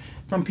heard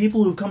from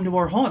people who've come to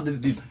our haunt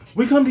that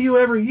we come to you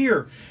every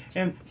year,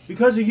 and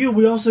because of you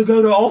we also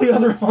go to all the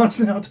other haunts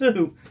now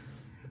too.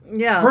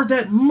 Yeah. Heard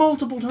that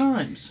multiple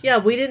times. Yeah,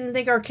 we didn't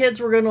think our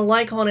kids were going to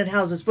like haunted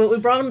houses, but we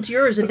brought them to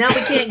yours, and now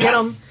we can't get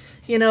them,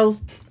 you know,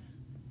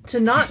 to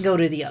not go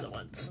to the other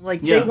ones.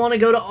 Like, they want to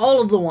go to all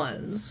of the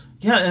ones.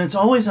 Yeah, and it's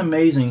always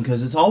amazing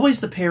because it's always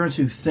the parents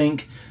who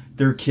think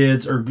their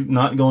kids are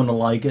not going to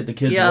like it. The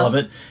kids love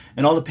it.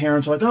 And all the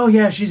parents are like, oh,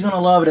 yeah, she's going to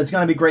love it. It's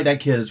going to be great. That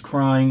kid is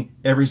crying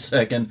every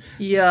second.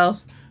 Yeah.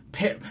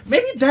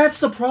 Maybe that's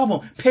the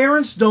problem.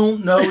 Parents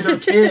don't know their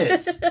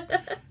kids.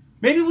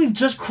 Maybe we've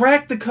just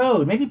cracked the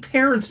code. Maybe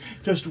parents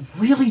just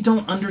really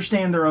don't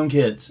understand their own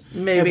kids.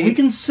 Maybe. And we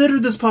consider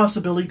this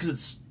possibility because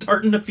it's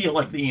starting to feel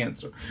like the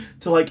answer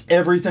to like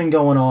everything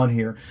going on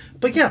here.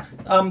 But yeah,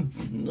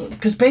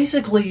 because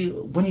basically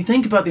when you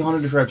think about the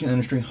haunted attraction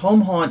industry,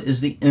 home haunt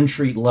is the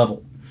entry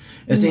level.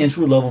 It's the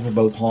entry level for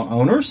both haunt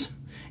owners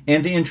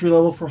and the entry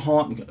level for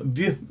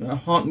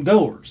haunt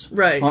goers,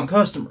 right? Haunt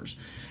customers.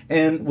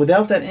 And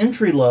without that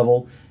entry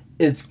level,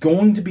 it's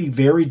going to be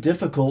very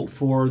difficult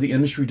for the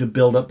industry to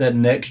build up that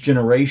next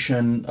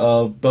generation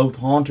of both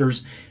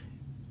haunters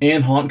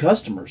and haunt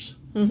customers.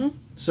 Mm-hmm.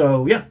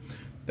 So yeah,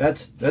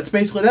 that's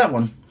basically that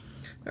one.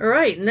 All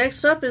right,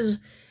 next up is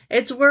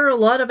it's where a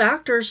lot of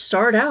actors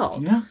start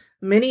out. Yeah,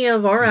 many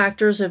of our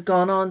actors have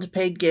gone on to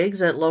paid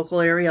gigs at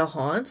local area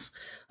haunts.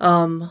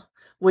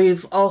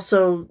 We've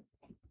also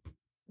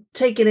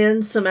taken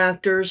in some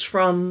actors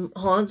from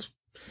haunts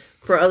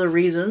for other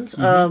reasons.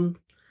 Mm-hmm.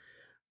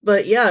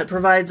 But yeah, it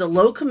provides a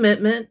low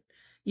commitment.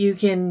 You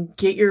can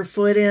get your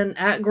foot in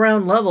at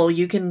ground level.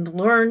 You can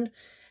learn,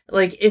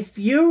 like, if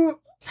you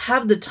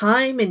have the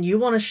time and you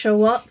want to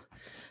show up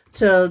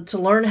to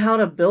learn how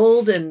to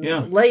build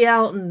and lay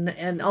out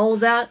and all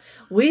of that,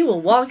 we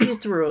will walk you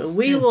through it.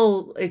 We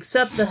will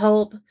accept the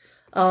help.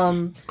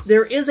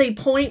 There is a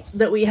point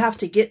that we have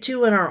to get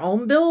to in our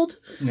own build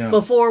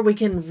before we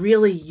can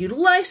really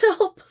utilize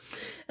help.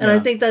 And I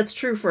think that's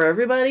true for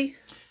everybody.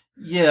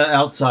 Yeah,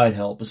 outside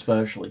help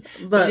especially.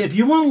 But if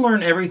you want to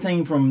learn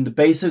everything from the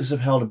basics of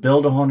how to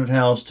build a haunted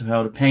house to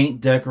how to paint,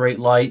 decorate,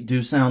 light,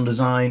 do sound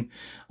design,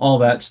 all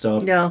that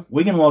stuff,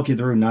 we can walk you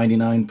through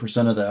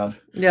 99% of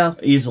that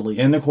easily.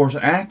 And, of course,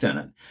 act in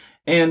it.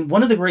 And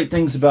one of the great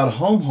things about a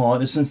home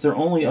haunt is since they're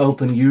only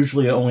open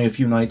usually only a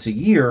few nights a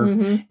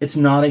year, it's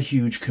not a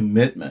huge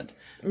commitment.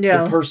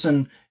 The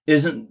person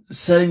isn't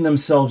setting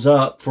themselves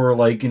up for,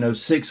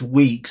 6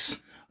 weeks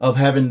of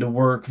having to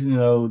work,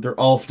 their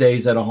off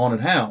days at a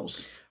haunted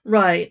house.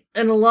 Right.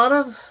 And a lot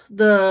of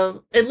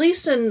at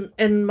least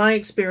in my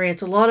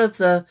experience, a lot of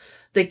the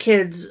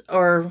kids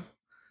or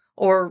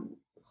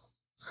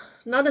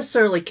not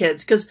necessarily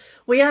kids, because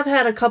we have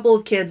had a couple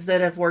of kids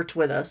that have worked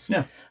with us.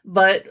 Yeah.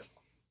 But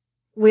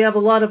we have a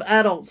lot of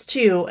adults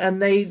too,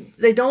 and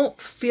they don't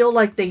feel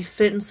like they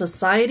fit in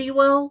society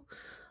well.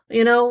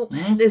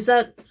 Is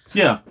that...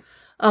 Yeah.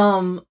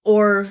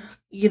 Or...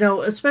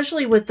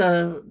 especially with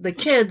the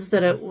kids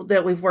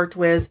that we've worked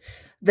with,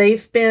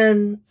 they've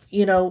been,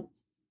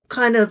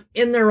 kind of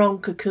in their own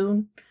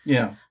cocoon.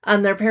 Yeah.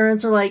 And their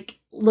parents are like,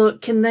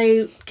 look, can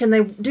they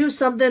do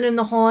something in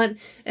the haunt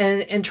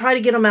and try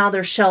to get them out of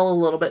their shell a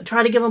little bit,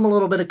 try to give them a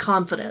little bit of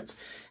confidence.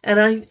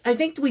 And I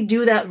think we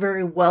do that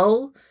very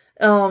well,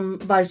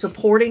 by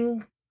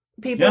supporting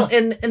people.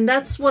 Yeah. And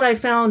that's what I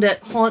found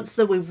at haunts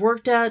that we've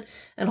worked at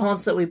and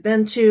haunts that we've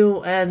been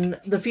to. And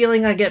the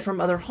feeling I get from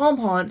other home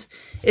haunts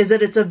is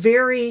that it's a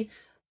very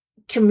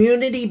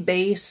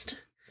community-based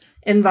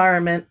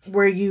environment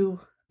where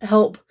you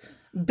help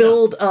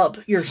build up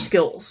your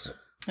skills.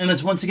 And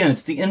it's, once again,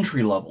 it's the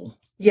entry level.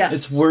 Yes.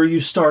 It's where you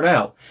start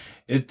out.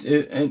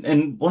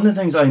 And one of the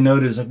things I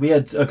noticed, like we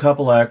had a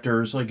couple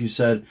actors, like you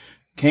said,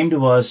 came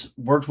to us,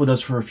 worked with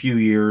us for a few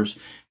years,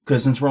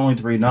 because since we're only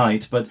 3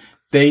 nights, but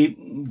they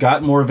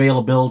got more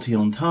availability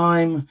on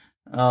time.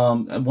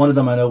 One of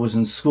them I know was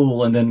in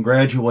school and then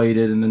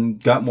graduated and then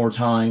got more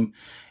time.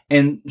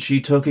 And she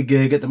took a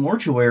gig at the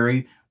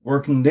mortuary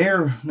working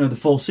there, the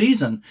full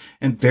season,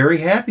 and very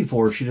happy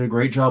for her. She did a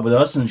great job with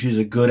us, and she's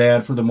a good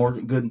ad for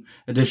good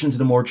addition to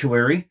the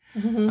mortuary.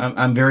 Mm-hmm.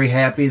 I'm very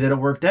happy that it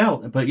worked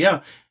out. But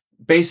yeah,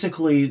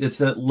 basically it's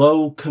that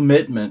low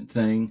commitment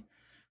thing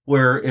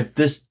where if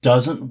this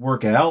doesn't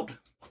work out,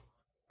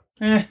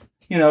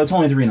 it's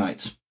only 3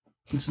 nights.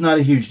 It's not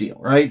a huge deal,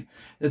 right?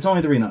 It's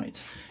only 3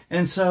 nights.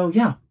 And so,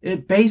 yeah,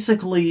 it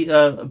basically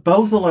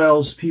both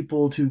allows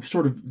people to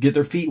sort of get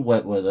their feet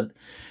wet with it,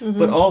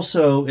 but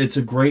also it's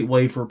a great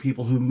way for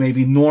people who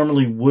maybe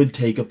normally would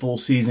take a full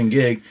season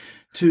gig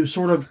to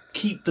sort of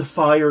keep the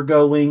fire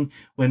going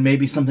when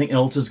maybe something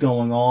else is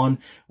going on.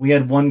 We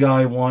had one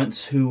guy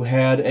once who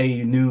had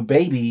a new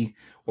baby,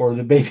 or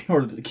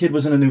the kid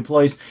was in a new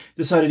place,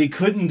 decided he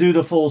couldn't do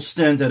the full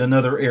stint at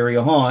another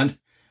area haunt,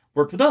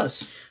 worked with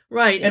us.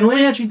 Right. And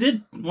we actually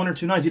did 1 or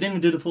 2 nights. He didn't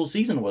even do the full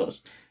season with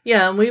us.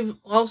 Yeah, and we've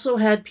also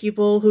had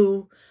people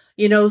who,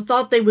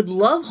 thought they would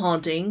love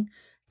haunting,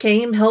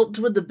 came, helped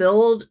with the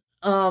build,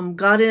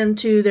 got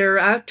into their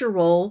actor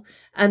role,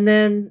 and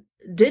then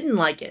didn't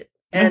like it.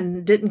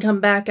 And didn't come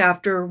back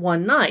after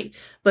one night.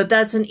 But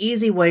that's an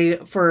easy way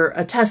for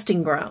a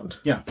testing ground.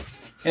 Yeah.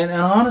 And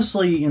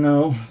honestly,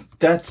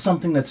 that's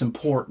something that's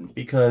important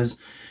because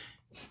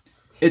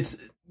it's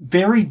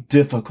very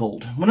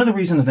difficult. One of the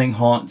reasons I think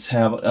haunts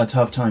have a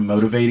tough time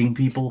motivating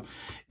people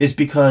is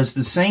because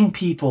the same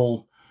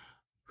people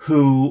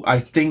who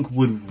I think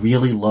would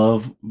really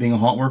love being a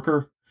haunt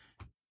worker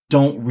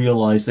don't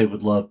realize they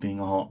would love being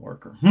a haunt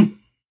worker.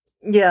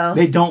 Yeah.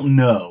 They don't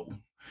know.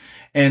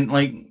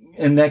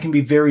 And that can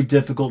be very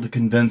difficult to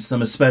convince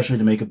them, especially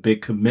to make a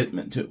big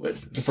commitment to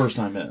it the first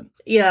time in.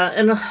 Yeah,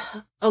 and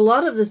a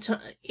lot of the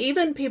time,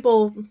 even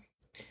people...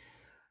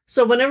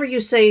 So whenever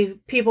you say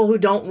people who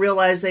don't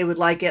realize they would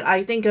like it,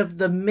 I think of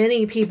the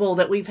many people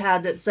that we've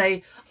had that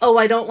say, oh,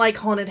 I don't like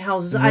haunted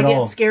houses. I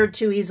get scared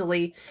too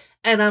easily.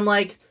 And I'm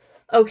like,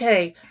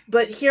 okay,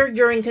 but here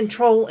you're in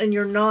control and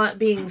you're not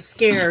being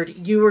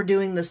scared. You are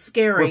doing the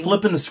scaring. We're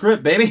flipping the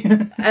script, baby.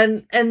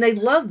 and they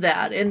love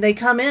that. And they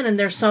come in and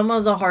they're some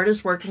of the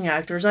hardest working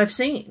actors I've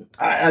seen.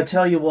 I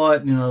tell you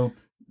what,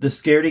 the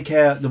scaredy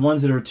cat, the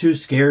ones that are too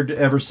scared to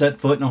ever set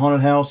foot in a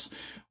haunted house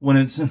when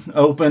it's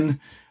open,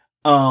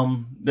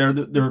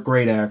 they're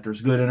great actors,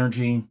 good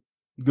energy,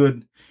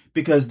 good,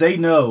 because they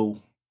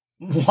know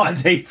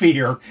what they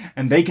fear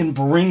and they can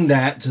bring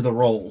that to the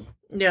role.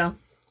 Yeah.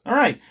 All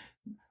right.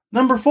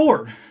 Number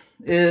 4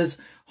 is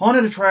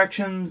haunted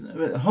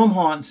attractions. Home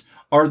haunts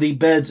are the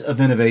beds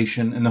of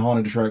innovation in the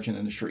haunted attraction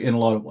industry in a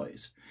lot of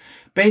ways.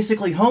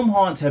 Basically, home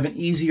haunts have an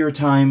easier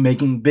time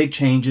making big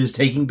changes,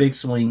 taking big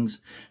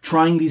swings,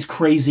 trying these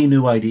crazy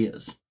new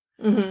ideas.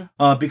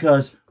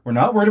 Because we're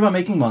not worried about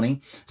making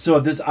money. So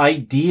if this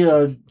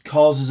idea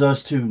causes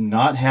us to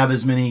not have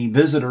as many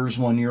visitors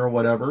one year or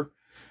whatever,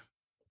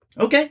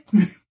 okay.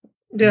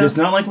 Yeah. It's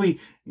not like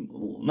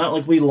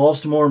we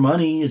lost more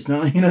money. It's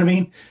not, you know what I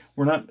mean?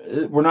 We're not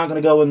going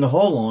to go in the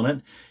hole on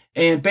it.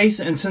 And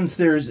since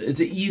it's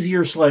an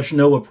easier /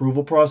 no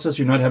approval process,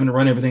 you're not having to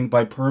run everything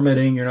by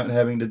permitting. You're not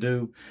having to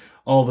do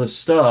all this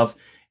stuff.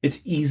 It's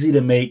easy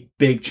to make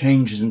big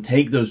changes and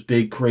take those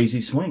big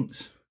crazy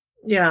swings.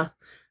 Yeah.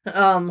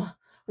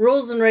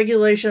 Rules and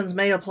regulations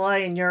may apply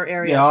in your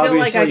area. Yeah, I feel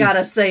like I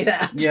gotta say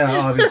that. Yeah,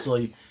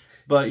 obviously.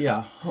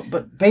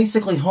 But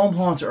basically home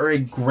haunts are a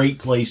great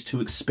place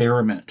to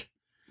experiment.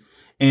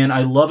 And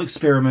I love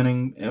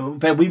experimenting. In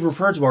fact, we've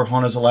referred to our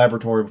haunt as a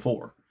laboratory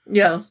before.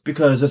 Yeah.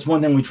 Because that's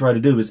one thing we try to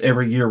do is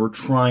every year we're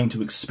trying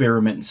to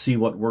experiment and see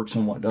what works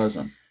and what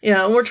doesn't.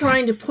 Yeah, and we're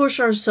trying to push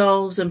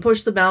ourselves and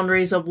push the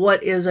boundaries of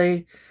what is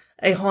a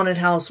haunted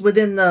house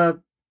within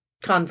the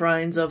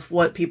confines of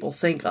what people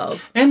think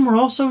of. And we're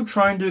also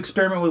trying to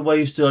experiment with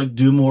ways to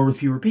do more with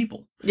fewer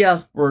people.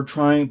 Yeah. We're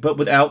trying, but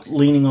without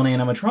leaning on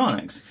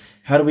animatronics.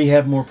 How do we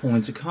have more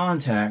points of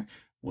contact?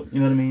 You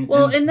know what I mean?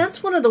 Well, and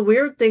that's one of the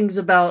weird things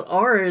about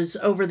ours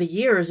over the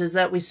years is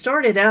that we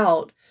started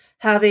out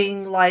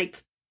having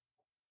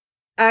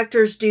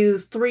actors do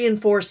 3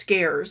 and 4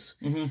 scares.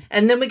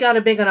 And then we got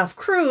a big enough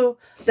crew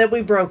that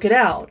we broke it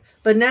out.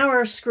 But now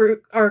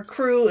our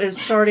crew is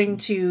starting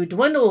to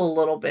dwindle a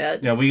little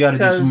bit. Yeah, we got to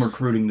do some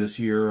recruiting this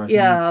year. I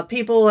think.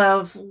 People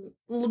have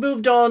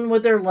moved on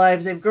with their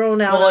lives. They've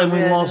grown out. Well, and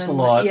we lost a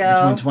lot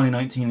between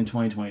 2019 and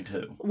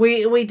 2022.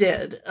 We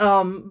did.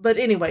 But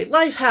anyway,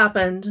 life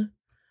happened.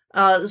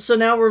 So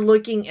now we're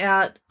looking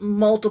at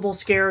multiple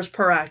scares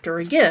per actor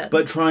again.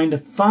 But trying to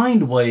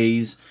find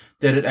ways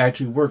that it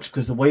actually works,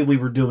 because the way we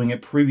were doing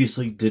it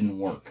previously didn't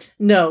work.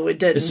 No, it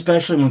didn't.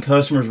 Especially when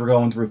customers were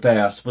going through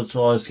fast, which a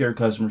lot of scared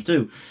customers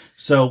do.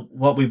 So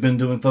what we've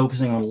been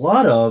focusing on a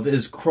lot of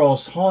is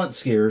cross-haunt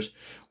scares,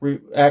 where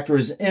actor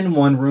is in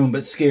one room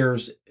but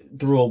scares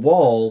through a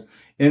wall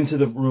into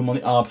the room on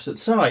the opposite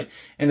side.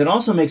 And it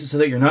also makes it so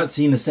that you're not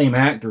seeing the same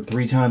actor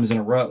 3 times in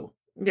a row.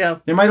 Yeah.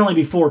 There might only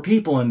be 4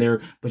 people in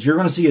there, but you're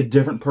going to see a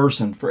different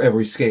person for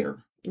every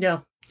scare. Yeah.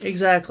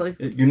 Exactly.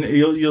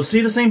 You'll see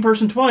the same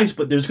person twice,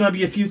 but there's going to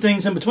be a few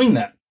things in between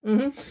that.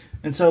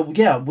 And so,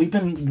 yeah, we've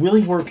been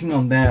really working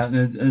on that.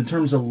 And in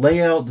terms of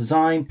layout,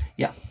 design,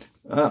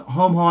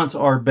 home haunts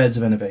are beds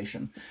of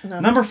innovation.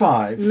 Number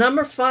 5.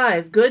 Number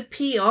 5, good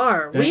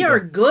PR. We are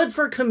good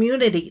for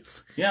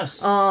communities. Yes.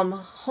 Home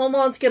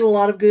haunts get a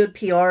lot of good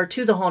PR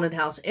to the haunted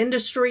house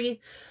industry.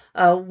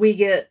 We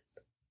get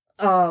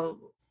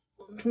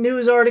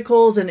news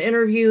articles and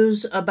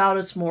interviews about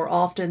us more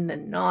often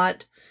than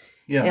not.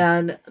 Yeah.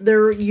 And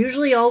they're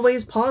usually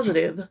always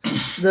positive.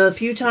 The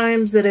few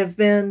times that have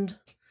been,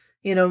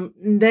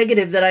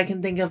 negative that I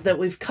can think of that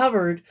we've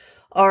covered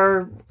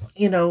are,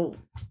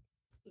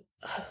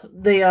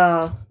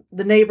 the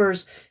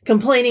neighbors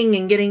complaining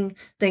and getting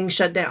things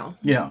shut down.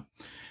 Yeah.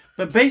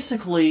 But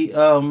basically,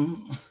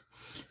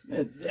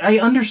 I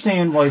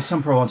understand why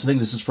some pro haunts think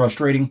this is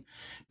frustrating,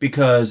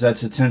 because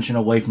that's attention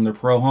away from their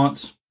pro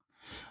haunts.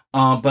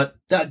 But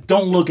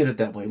don't look at it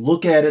that way.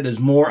 Look at it as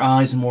more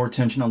eyes and more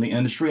attention on the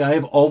industry. I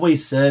have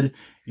always said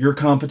your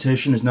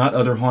competition is not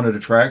other haunted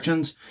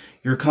attractions.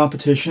 Your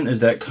competition is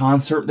that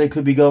concert they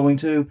could be going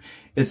to.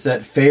 It's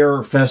that fair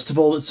or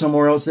festival that's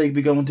somewhere else they could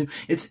be going to.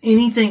 It's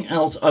anything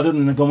else other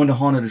than going to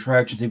haunted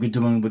attractions they could be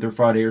doing with their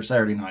Friday or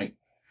Saturday night.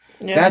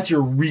 Yeah. That's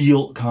your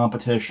real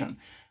competition.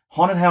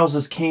 Haunted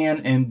houses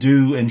can and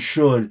do and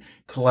should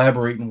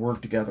collaborate and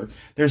work together.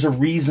 There's a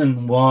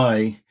reason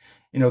why,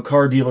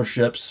 car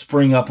dealerships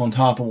spring up on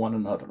top of one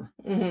another.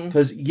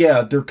 Because,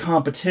 they're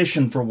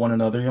competition for one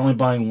another. You're only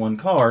buying one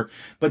car.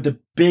 But the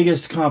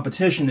biggest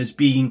competition is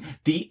being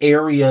the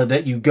area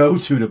that you go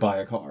to buy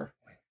a car.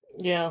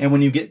 Yeah. And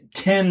when you get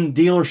 10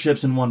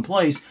 dealerships in one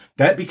place,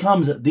 that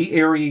becomes the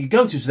area you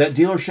go to. So that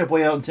dealership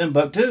way out in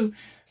Timbuktu,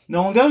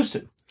 no one goes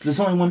to. There's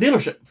only one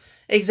dealership.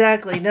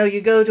 Exactly. No, you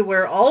go to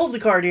where all of the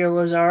car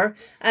dealers are,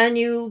 and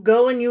you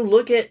go and you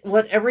look at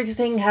what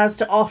everything has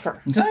to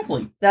offer.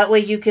 Exactly. That way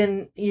you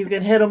can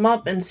hit them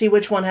up and see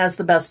which one has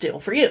the best deal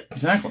for you.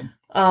 Exactly.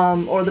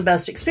 Or the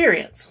best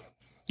experience.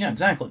 Yeah,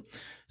 exactly.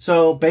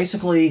 So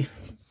basically,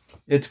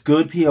 it's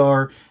good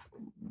PR.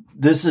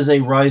 This is a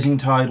rising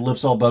tide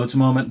lifts all boats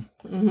moment.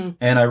 And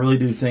I really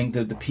do think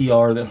that the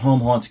PR that home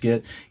haunts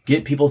get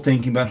people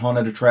thinking about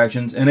haunted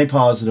attractions in a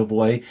positive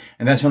way,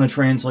 and that's going to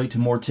translate to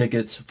more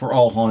tickets for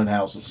all haunted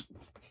houses.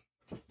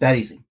 That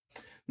easy.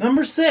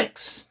 Number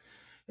 6,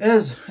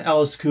 as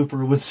Alice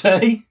Cooper would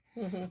say,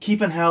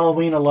 keeping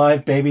Halloween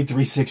alive, baby,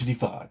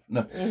 365.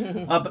 No.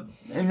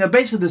 But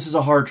basically, this is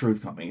a hard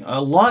truth coming. A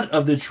lot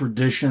of the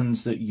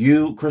traditions that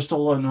you,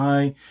 Crystal, and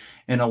I,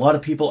 and a lot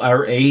of people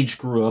our age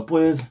grew up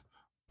with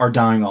are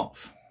dying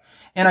off.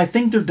 And I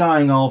think they're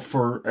dying off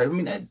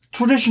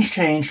traditions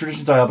change,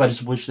 traditions die off. I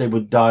just wish they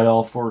would die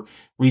off for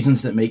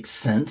reasons that make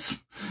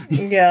sense.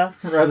 Yeah.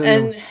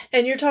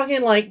 And you're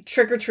talking like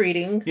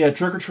trick-or-treating. Yeah,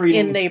 trick-or-treating.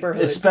 In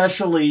neighborhoods.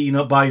 Especially,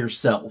 by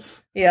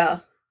yourself. Yeah.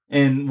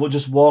 And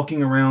just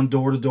walking around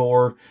door to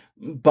door,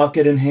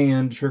 bucket in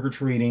hand,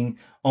 trick-or-treating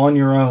on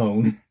your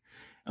own.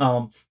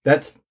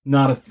 That's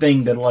not a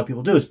thing that a lot of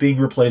people do. It's being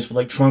replaced with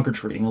like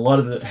trunk-or-treating. A lot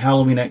of the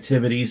Halloween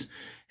activities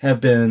have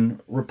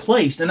been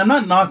replaced. And I'm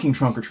not knocking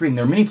trunk-or-treating.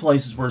 There are many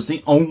places where it's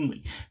the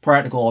only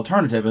practical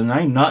alternative, and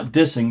I'm not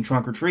dissing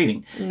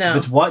trunk-or-treating. No. If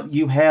it's what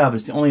you have,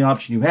 it's the only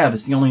option you have,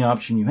 it's the only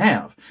option you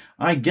have.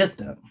 I get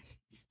that.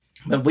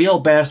 But we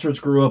old bastards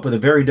grew up with a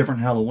very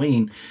different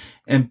Halloween,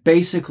 and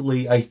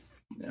basically,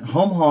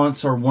 home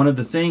haunts are one of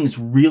the things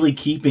really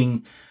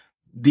keeping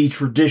the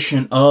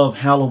tradition of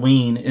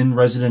Halloween in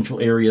residential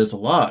areas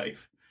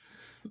alive.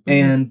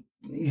 And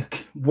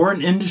we're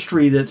an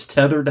industry that's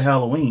tethered to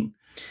Halloween.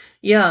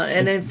 Yeah,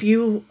 and if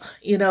you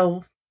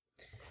go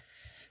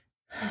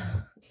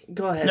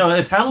ahead. No,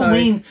 if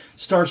Halloween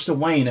starts to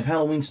wane, if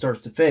Halloween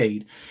starts to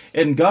fade,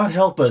 and God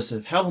help us,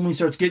 if Halloween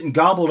starts getting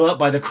gobbled up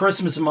by the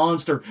Christmas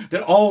monster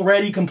that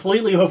already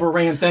completely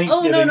overran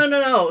Thanksgiving. Oh,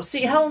 no.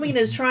 See, Halloween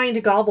is trying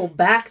to gobble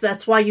back.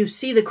 That's why you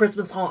see the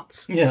Christmas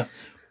haunts. Yeah.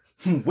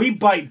 We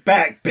bite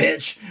back,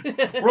 bitch.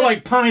 We're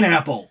like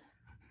pineapple.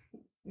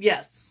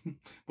 Yes.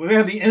 We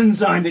have the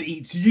enzyme that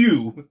eats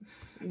you.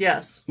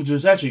 Yes. Which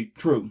is actually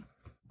true.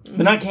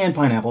 But not canned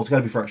pineapple. It's got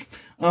to be fresh.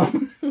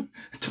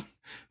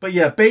 But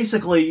yeah,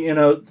 basically,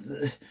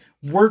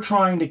 we're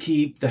trying to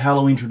keep the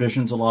Halloween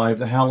traditions alive,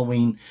 the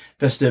Halloween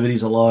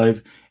festivities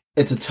alive.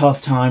 It's a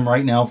tough time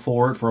right now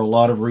for a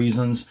lot of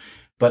reasons.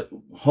 But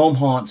home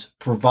haunts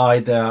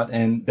provide that,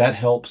 and that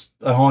helps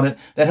that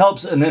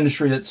helps an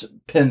industry that's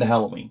pinned to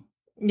Halloween.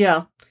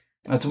 Yeah.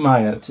 That's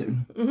my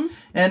attitude.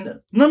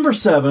 And number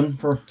 7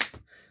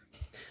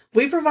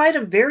 we provide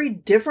a very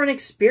different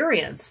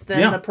experience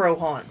than the pro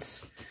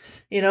haunts.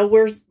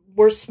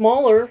 We're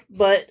smaller,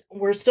 but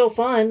we're still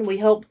fun. We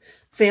help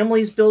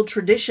families build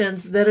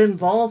traditions that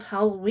involve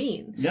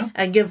Halloween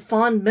and give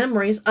fond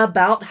memories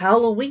about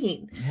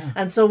Halloween. Yeah.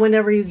 And so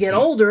whenever you get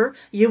older,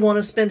 you want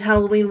to spend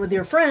Halloween with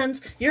your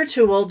friends, you're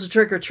too old to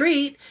trick or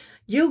treat,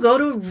 you go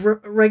to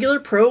regular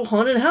pro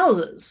haunted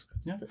houses.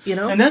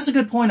 Yeah. And that's a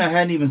good point I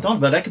hadn't even thought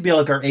about. That could be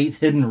like our 8th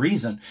hidden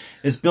reason,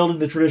 is building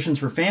the traditions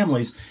for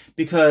families.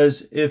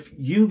 Because if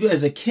you,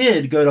 as a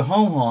kid, go to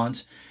home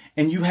haunts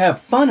and you have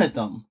fun at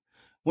them,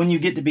 when you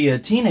get to be a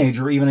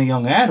teenager or even a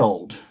young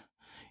adult,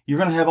 you're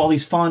going to have all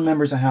these fond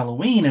memories of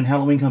Halloween, and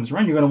Halloween comes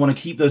around, you're going to want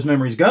to keep those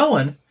memories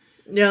going.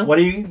 Yeah. What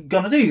are you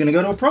going to do? You're going to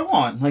go to a pro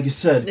haunt, like you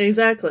said.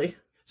 Exactly.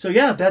 So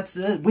yeah, that's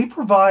we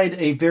provide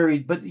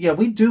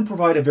we do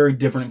provide a very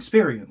different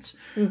experience.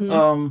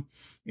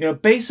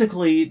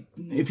 Basically,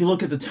 if you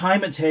look at the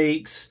time it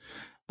takes,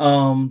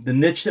 the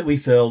niche that we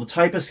fill, the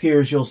type of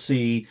scares you'll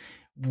see,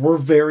 we're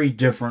very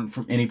different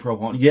from any pro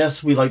haunt.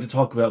 Yes, we like to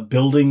talk about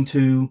building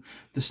to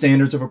the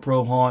standards of a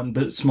pro haunt,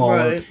 but smaller,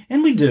 Right.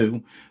 and we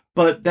do.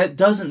 But that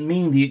doesn't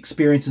mean the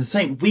experience is the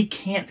same. We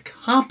can't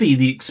copy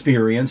the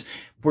experience.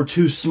 We're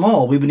too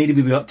small. We would need to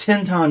be about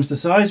 10 times the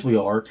size we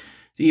are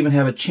to even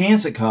have a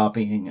chance at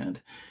copying it.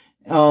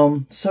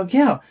 So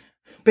yeah,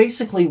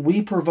 basically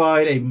we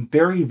provide a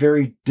very,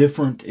 very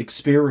different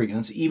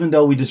experience. Even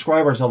though we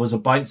describe ourselves as a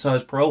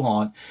bite-sized pro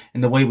haunt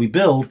in the way we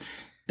build,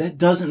 that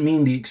doesn't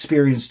mean the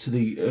experience to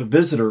the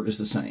visitor is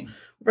the same.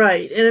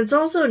 Right. And it's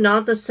also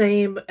not the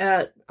same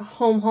at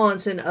home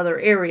haunts in other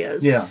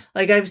areas. Yeah.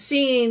 Like I've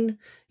seen,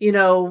 you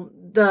know,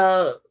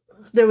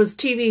 there was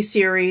TV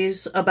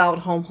series about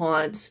home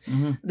haunts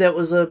that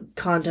was a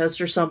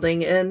contest or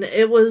something, and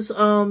it was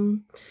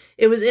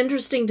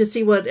interesting to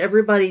see what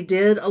everybody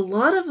did. A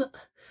lot of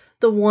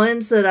the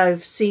ones that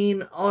I've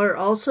seen are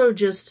also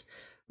just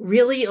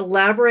really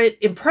elaborate,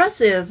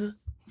 impressive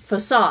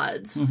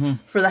facades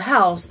for the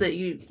house that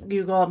you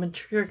go up and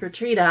trick or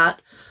treat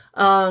at.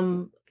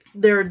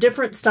 There are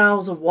different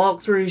styles of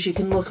walkthroughs. You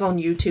can look on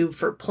YouTube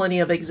for plenty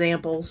of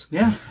examples.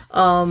 Yeah.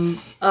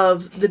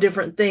 Of the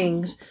different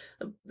things.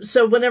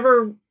 So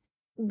whenever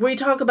we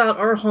talk about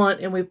our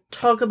haunt and we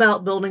talk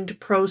about building to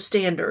pro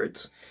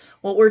standards,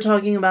 what we're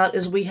talking about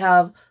is we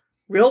have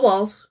real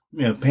walls.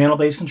 Yeah,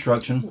 panel-based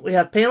construction. We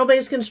have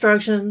panel-based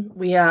construction.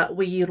 We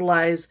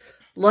utilize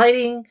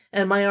lighting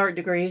and my art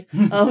degree.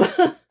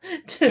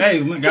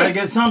 Hey, we gotta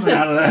get something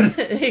out of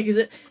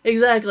that.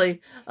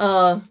 Exactly.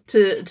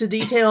 To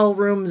detail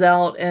rooms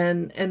out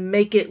and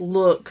make it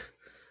look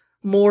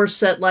more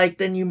set-like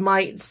than you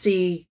might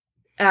see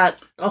at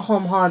a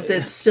home haunt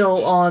that's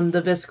still on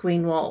the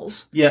Visqueen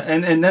walls. Yeah,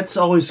 and that's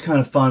always kind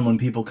of fun when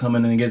people come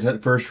in and get to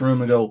that first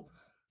room and go,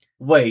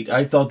 wait,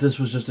 I thought this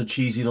was just a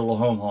cheesy little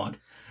home haunt.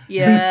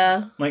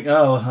 Yeah. Like,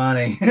 oh,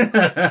 honey.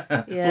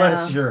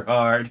 Bless your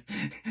heart.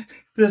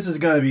 This is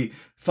going to be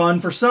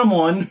fun for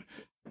someone.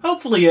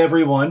 Hopefully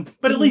everyone,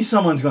 but at least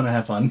someone's going to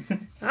have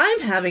fun. I'm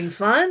having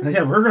fun.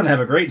 Yeah, we're going to have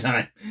a great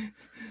time.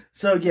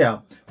 So, yeah.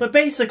 But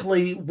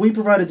basically, we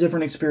provide a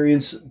different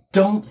experience.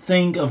 Don't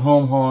think of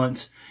home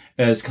haunts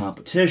as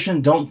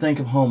competition. Don't think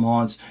of home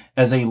haunts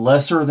as a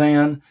lesser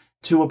than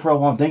to a pro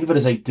haunt. Think of it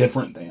as a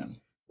different than.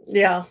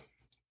 Yeah.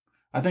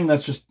 I think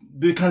that's just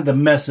kind of the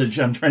message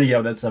I'm trying to get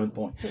out of that 7th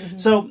point.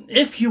 So,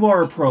 if you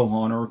are a pro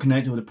haunt or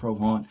connected with a pro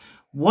haunt,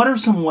 what are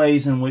some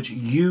ways in which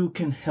you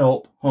can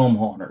help home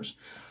haunters?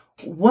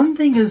 One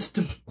thing is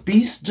to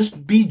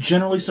be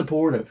generally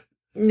supportive.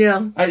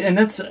 Yeah.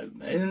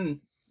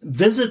 And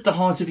visit the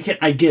haunts if you can.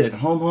 I get it.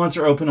 Home haunts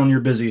are open on your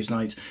busiest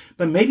nights,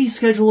 but maybe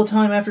schedule a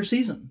time after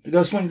season to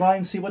go swing by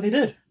and see what they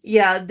did.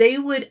 Yeah, they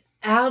would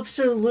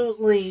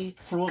absolutely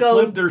go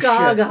flip their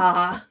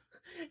gaga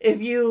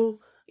if you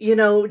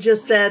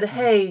just said,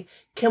 hey,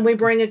 can we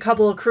bring a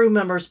couple of crew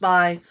members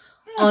by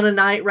on a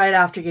night right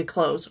after you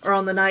close or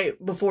on the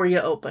night before you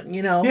open,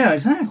 Yeah,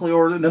 exactly.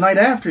 Or the night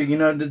after,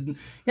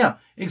 yeah,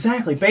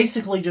 exactly.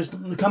 Basically, just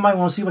come by and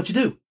want to see what you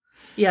do.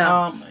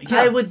 Yeah.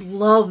 I would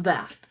love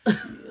that.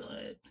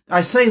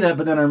 I say that,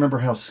 but then I remember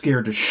how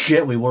scared to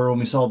shit we were when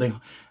we saw the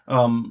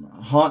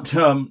haunt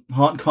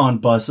con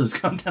buses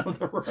come down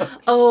the road.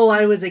 Oh,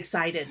 I was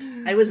excited.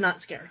 I was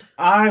not scared.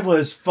 I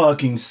was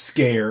fucking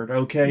scared,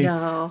 okay?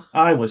 No.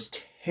 I was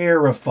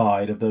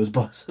terrified of those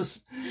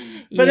buses.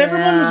 But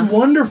everyone was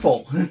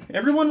wonderful.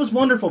 Everyone was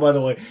wonderful, by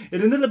the way.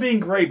 It ended up being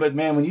great, but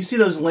man, when you see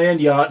those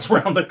land yachts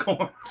around the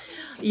corner.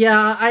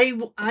 Yeah,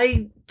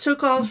 I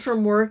took off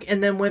from work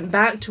and then went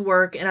back to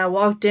work, and I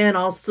walked in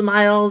all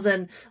smiles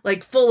and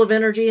like full of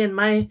energy, and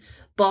my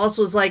boss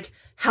was like,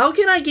 how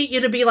can I get you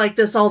to be like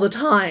this all the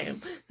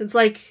time? It's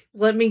like,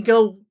 let me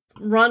go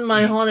run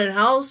my haunted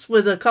house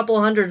with a couple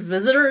hundred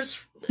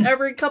visitors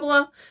every couple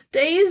of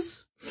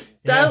days.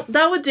 That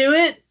would do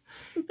it.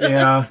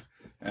 Yeah.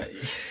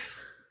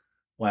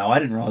 Wow, I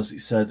didn't realize he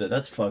said that.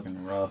 That's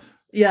fucking rough.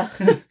 Yeah.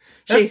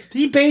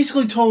 He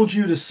basically told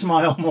you to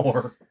smile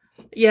more.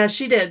 Yeah,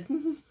 she did.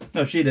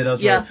 No, she did.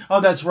 That's right.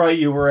 Oh, that's right.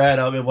 You were at,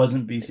 it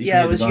wasn't BCP.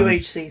 Yeah, it was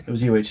UHC. It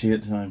was UHC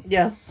at the time.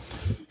 Yeah.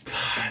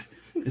 God,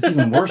 it's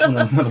even worse when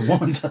another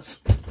woman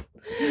does it.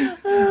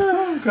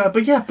 Oh,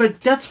 God.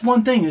 But that's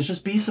one thing, is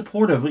just be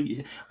supportive.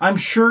 I'm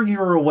sure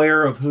you're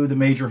aware of who the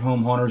major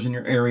home haunters in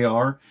your area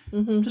are.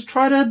 Just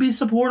try to be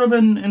supportive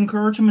and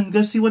encourage them and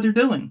go see what they're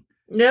doing.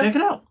 Yeah. Check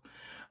it out.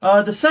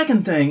 The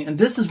second thing, and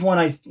this is one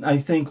I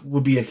think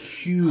would be a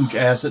huge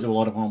asset to a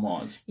lot of home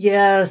haunts.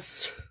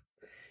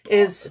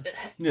 Is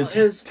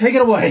take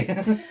it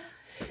away.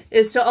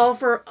 Is to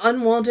offer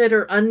unwanted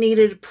or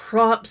unneeded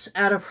props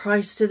at a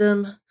price to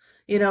them.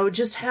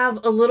 Just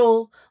have a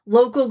little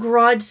local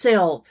garage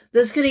sale.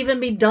 This could even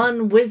be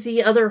done with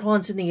the other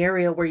haunts in the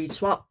area where you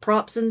swap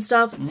props and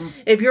stuff.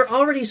 If you're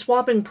already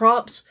swapping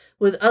props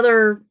with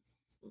other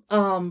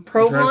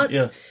pro haunts,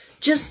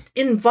 just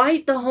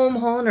invite the home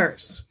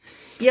haunters.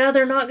 Yeah,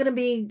 they're not going to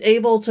be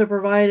able to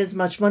provide as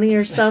much money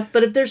or stuff,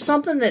 but if there's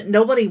something that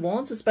nobody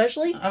wants,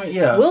 especially,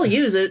 we'll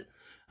use it.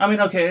 I mean,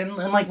 okay, and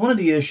like one of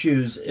the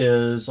issues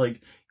is like,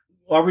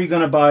 are we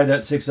going to buy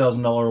that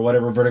 $6,000 or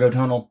whatever Vertigo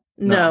tunnel?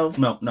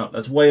 No.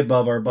 That's way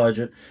above our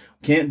budget.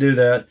 Can't do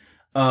that.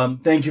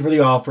 Thank you for the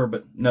offer,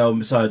 but no.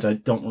 Besides, I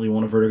don't really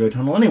want a vertigo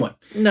tunnel anyway.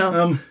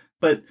 No.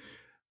 But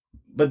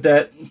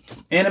that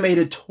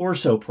animated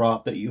torso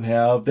prop that you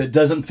have that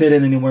doesn't fit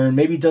in anywhere and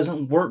maybe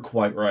doesn't work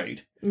quite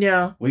right.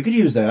 Yeah. We could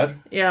use that.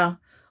 Yeah.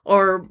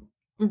 Or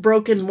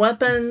broken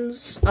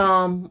weapons,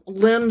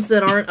 limbs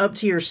that aren't up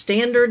to your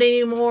standard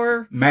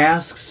anymore.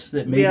 Masks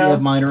that maybe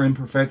have minor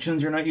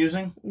imperfections you're not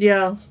using.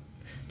 Yeah.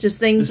 Just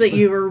things that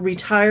you are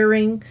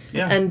retiring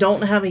and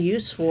don't have a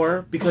use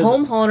for. Because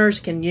home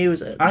haunters can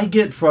use it. I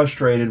get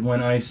frustrated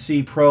when I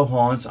see pro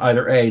haunts,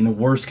 either A, in the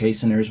worst case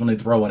scenarios, when they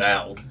throw it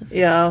out.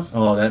 Yeah.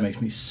 Oh, that makes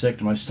me sick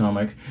to my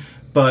stomach.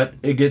 But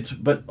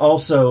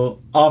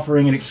also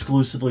offering it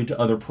exclusively to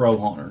other pro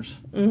haunters.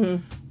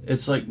 Mm-hmm.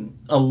 It's like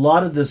a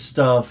lot of this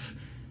stuff,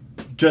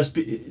 just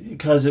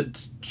because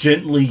it's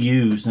gently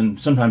used, and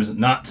sometimes it's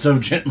not so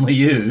gently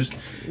used,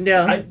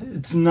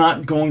 it's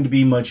not going to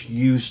be much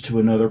use to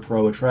another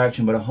pro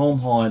attraction. But a home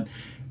haunt,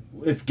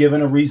 if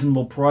given a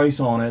reasonable price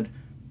on it,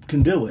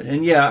 can do it.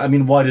 And yeah, I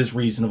mean, what is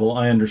reasonable?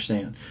 I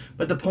understand.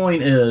 But the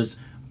point is,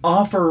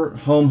 offer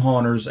home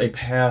haunters a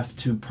path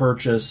to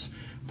purchase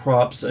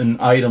props and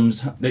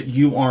items that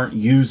you aren't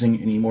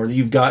using anymore, that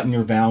you've gotten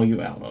your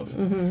value out of.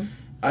 Mm-hmm.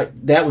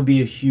 That would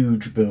be a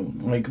huge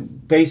boon.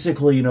 Like,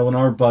 basically, in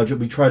our budget,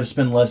 we try to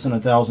spend less than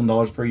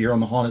 $1,000 per year on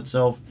the haunt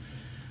itself.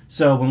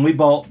 So when we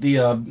bought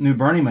the new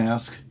Bernie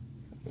mask,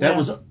 that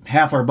was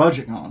half our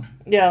budget gone.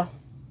 Yeah.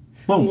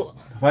 Boom.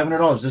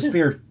 $500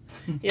 disappeared.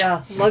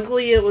 Yeah.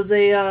 Luckily, it was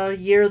a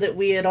year that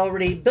we had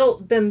already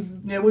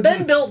been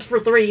built for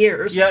 3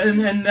 years. Yeah,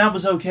 and that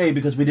was okay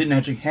because we didn't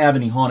actually have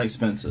any haunt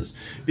expenses.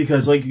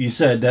 Because, like you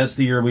said, that's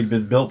the year we'd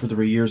been built for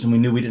 3 years, and we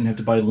knew we didn't have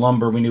to buy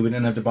lumber. We knew we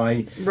didn't have to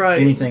buy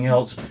anything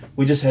else.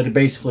 We just had to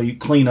basically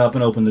clean up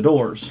and open the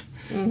doors.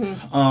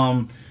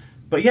 Mm-hmm.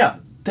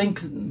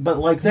 But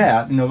like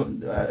that,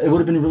 it would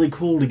have been really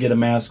cool to get a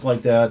mask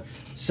like that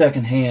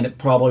secondhand at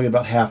probably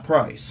about half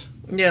price.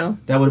 Yeah.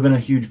 That would have been a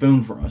huge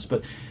boon for us.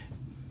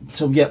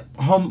 So yeah,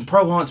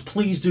 pro haunts,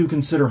 please do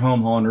consider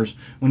home haunters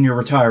when you're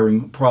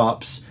retiring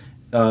props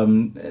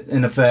and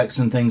effects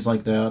and things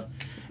like that.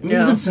 I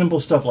mean, even simple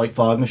stuff like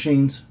fog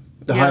machines,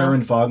 the higher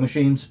end fog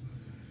machines,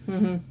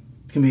 can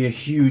be a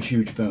huge,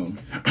 huge boon.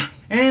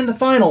 And the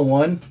final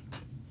one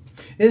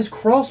is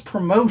cross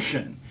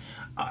promotion.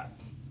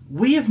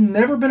 We have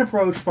never been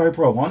approached by a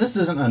pro haunt. This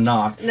isn't a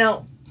knock.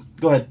 No.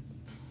 Go ahead.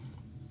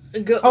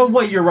 Oh,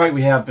 wait, you're right.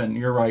 We have been.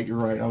 You're right.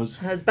 I was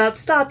about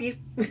to stop you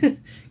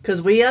because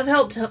we have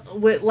helped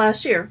with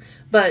last year,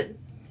 but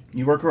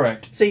you were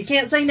correct. So you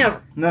can't say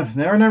never. No,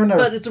 never.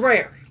 But it's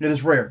rare. It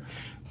is rare.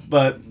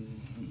 But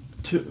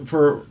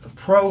for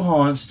pro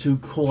haunts to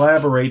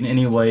collaborate in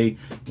any way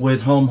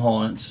with home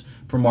haunts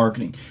for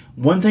marketing,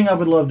 one thing I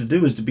would love to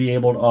do is to be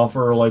able to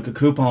offer like a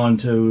coupon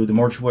to the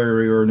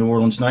Mortuary or New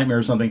Orleans Nightmare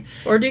or something,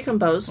 or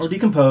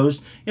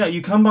Decomposed. Yeah,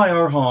 you come by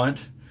our haunt.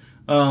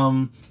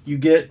 You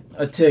get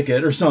a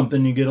ticket or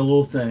something, you get a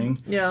little thing,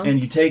 and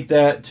you take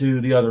that to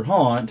the other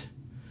haunt,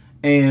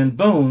 and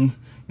boom,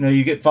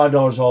 you get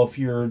 $5 off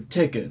your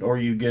ticket, or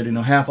you get,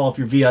 half off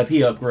your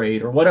VIP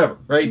upgrade, or whatever,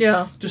 right?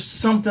 Yeah. Just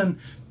something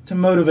to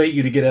motivate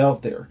you to get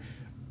out there.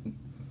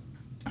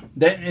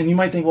 And you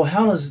might think, well,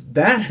 how does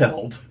that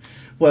help?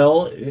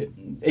 Well,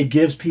 it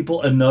gives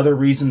people another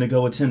reason to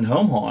go attend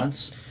home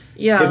haunts.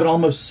 Yeah. It would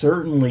almost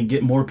certainly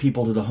get more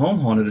people to the home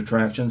haunted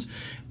attractions.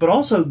 But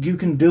also, you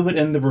can do it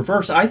in the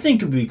reverse. I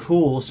think it would be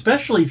cool,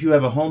 especially if you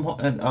have a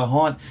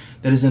haunt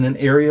that is in an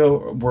area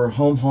where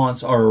home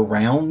haunts are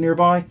around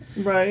nearby.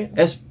 Right.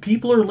 As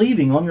people are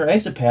leaving on your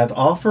exit path,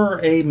 offer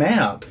a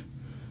map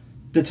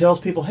that tells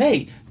people,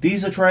 hey,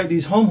 these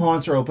home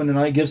haunts are open, and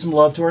I give some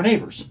love to our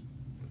neighbors.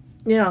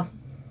 Yeah.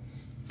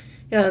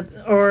 Yeah,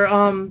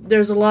 or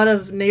there's a lot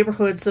of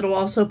neighborhoods that will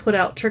also put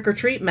out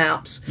trick-or-treat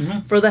maps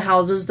for the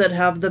houses that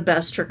have the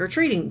best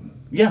trick-or-treating.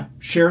 Yeah,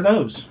 share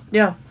those.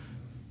 Yeah.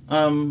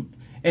 And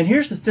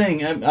here's the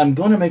thing. I'm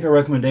going to make a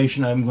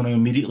recommendation I'm going to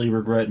immediately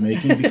regret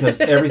making because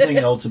everything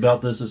else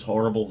about this is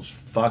horrible as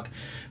fuck.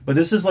 But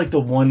this is like the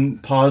one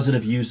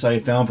positive use I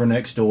found for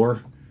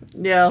Nextdoor.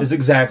 Yeah. Is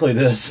exactly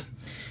this.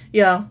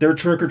 Yeah. Their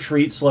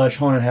trick-or-treat /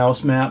 haunted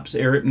house maps,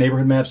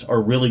 neighborhood maps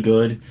are really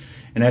good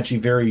and actually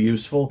very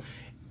useful.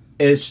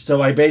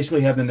 So I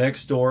basically have the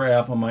Nextdoor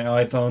app on my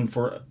iPhone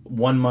for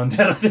 1 month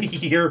out of the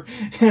year,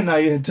 and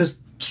I just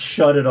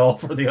shut it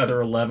off for the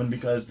other 11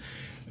 because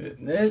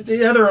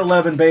the other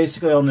 11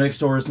 basically on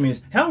Nextdoor to me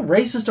is, how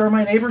racist are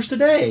my neighbors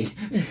today?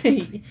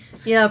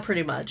 Yeah,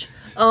 pretty much.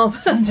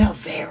 Turns out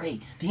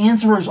very. The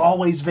answer is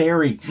always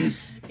very.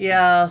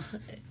 Yeah.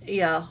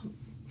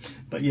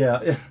 But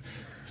yeah.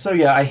 So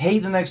yeah, I hate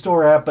the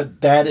Nextdoor app, but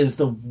that is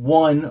the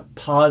one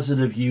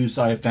positive use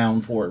I have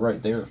found for it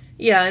right there.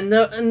 Yeah,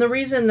 and the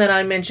reason that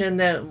I mentioned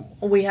that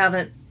we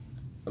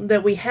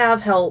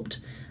have helped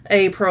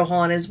a pro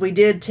haunt is we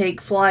did take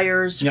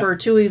flyers for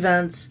 2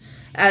 events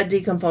at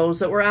Decomposed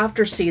that were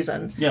after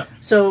season. Yeah.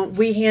 So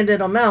we handed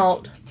them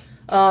out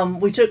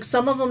We took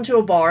some of them to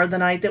a bar the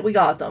night that we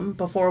got them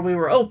before we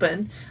were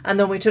open, and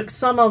then we took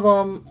some of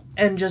them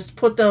and just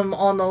put them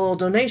on the little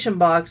donation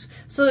box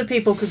so that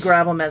people could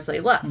grab them as they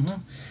left,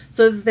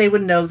 so that they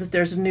would know that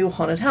there's a new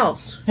haunted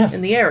house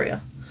in the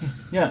area.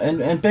 Yeah,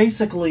 and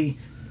basically,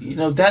 you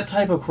know, that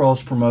type of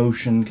cross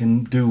promotion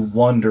can do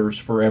wonders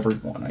for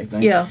everyone, I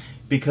think. Yeah.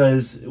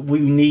 Because we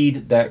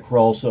need that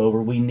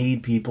crossover. We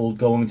need people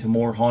going to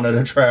more haunted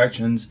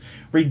attractions,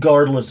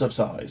 regardless of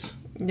size.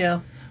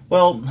 Yeah.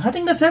 Well, I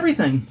think that's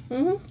everything.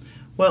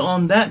 Well,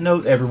 on that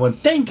note, everyone,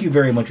 thank you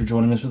very much for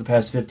joining us for the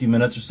past 50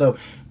 minutes or so.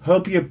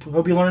 Hope you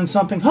learned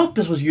something. Hope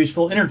this was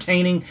useful,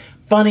 entertaining,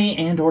 funny,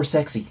 and or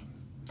sexy.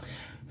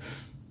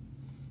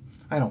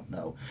 I don't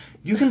know.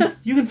 You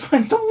can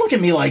find. Don't look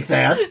at me like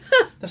that.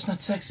 That's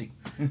not sexy.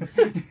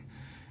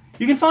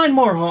 You can find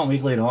more Haunt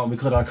Weekly at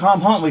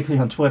hauntweekly.com, Haunt Weekly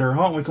on Twitter,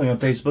 Haunt Weekly on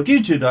Facebook,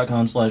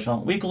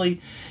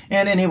 youtube.com/hauntweekly,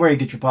 and anywhere you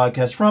get your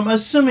podcast from,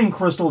 assuming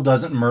Crystal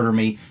doesn't murder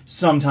me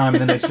sometime in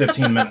the next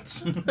 15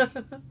 minutes.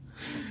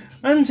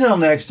 Until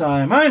next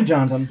time, I'm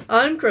Jonathan.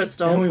 I'm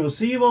Crystal. And we will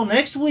see you all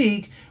next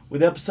week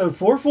with episode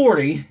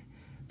 440,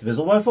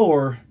 divisible by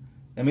 4.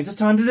 That means it's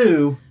time to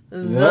do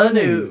the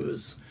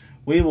news.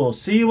 We will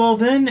see you all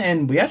then,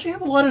 and we actually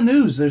have a lot of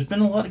news. There's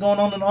been a lot going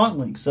on in Haunt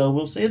Week, so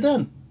we'll see you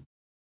then.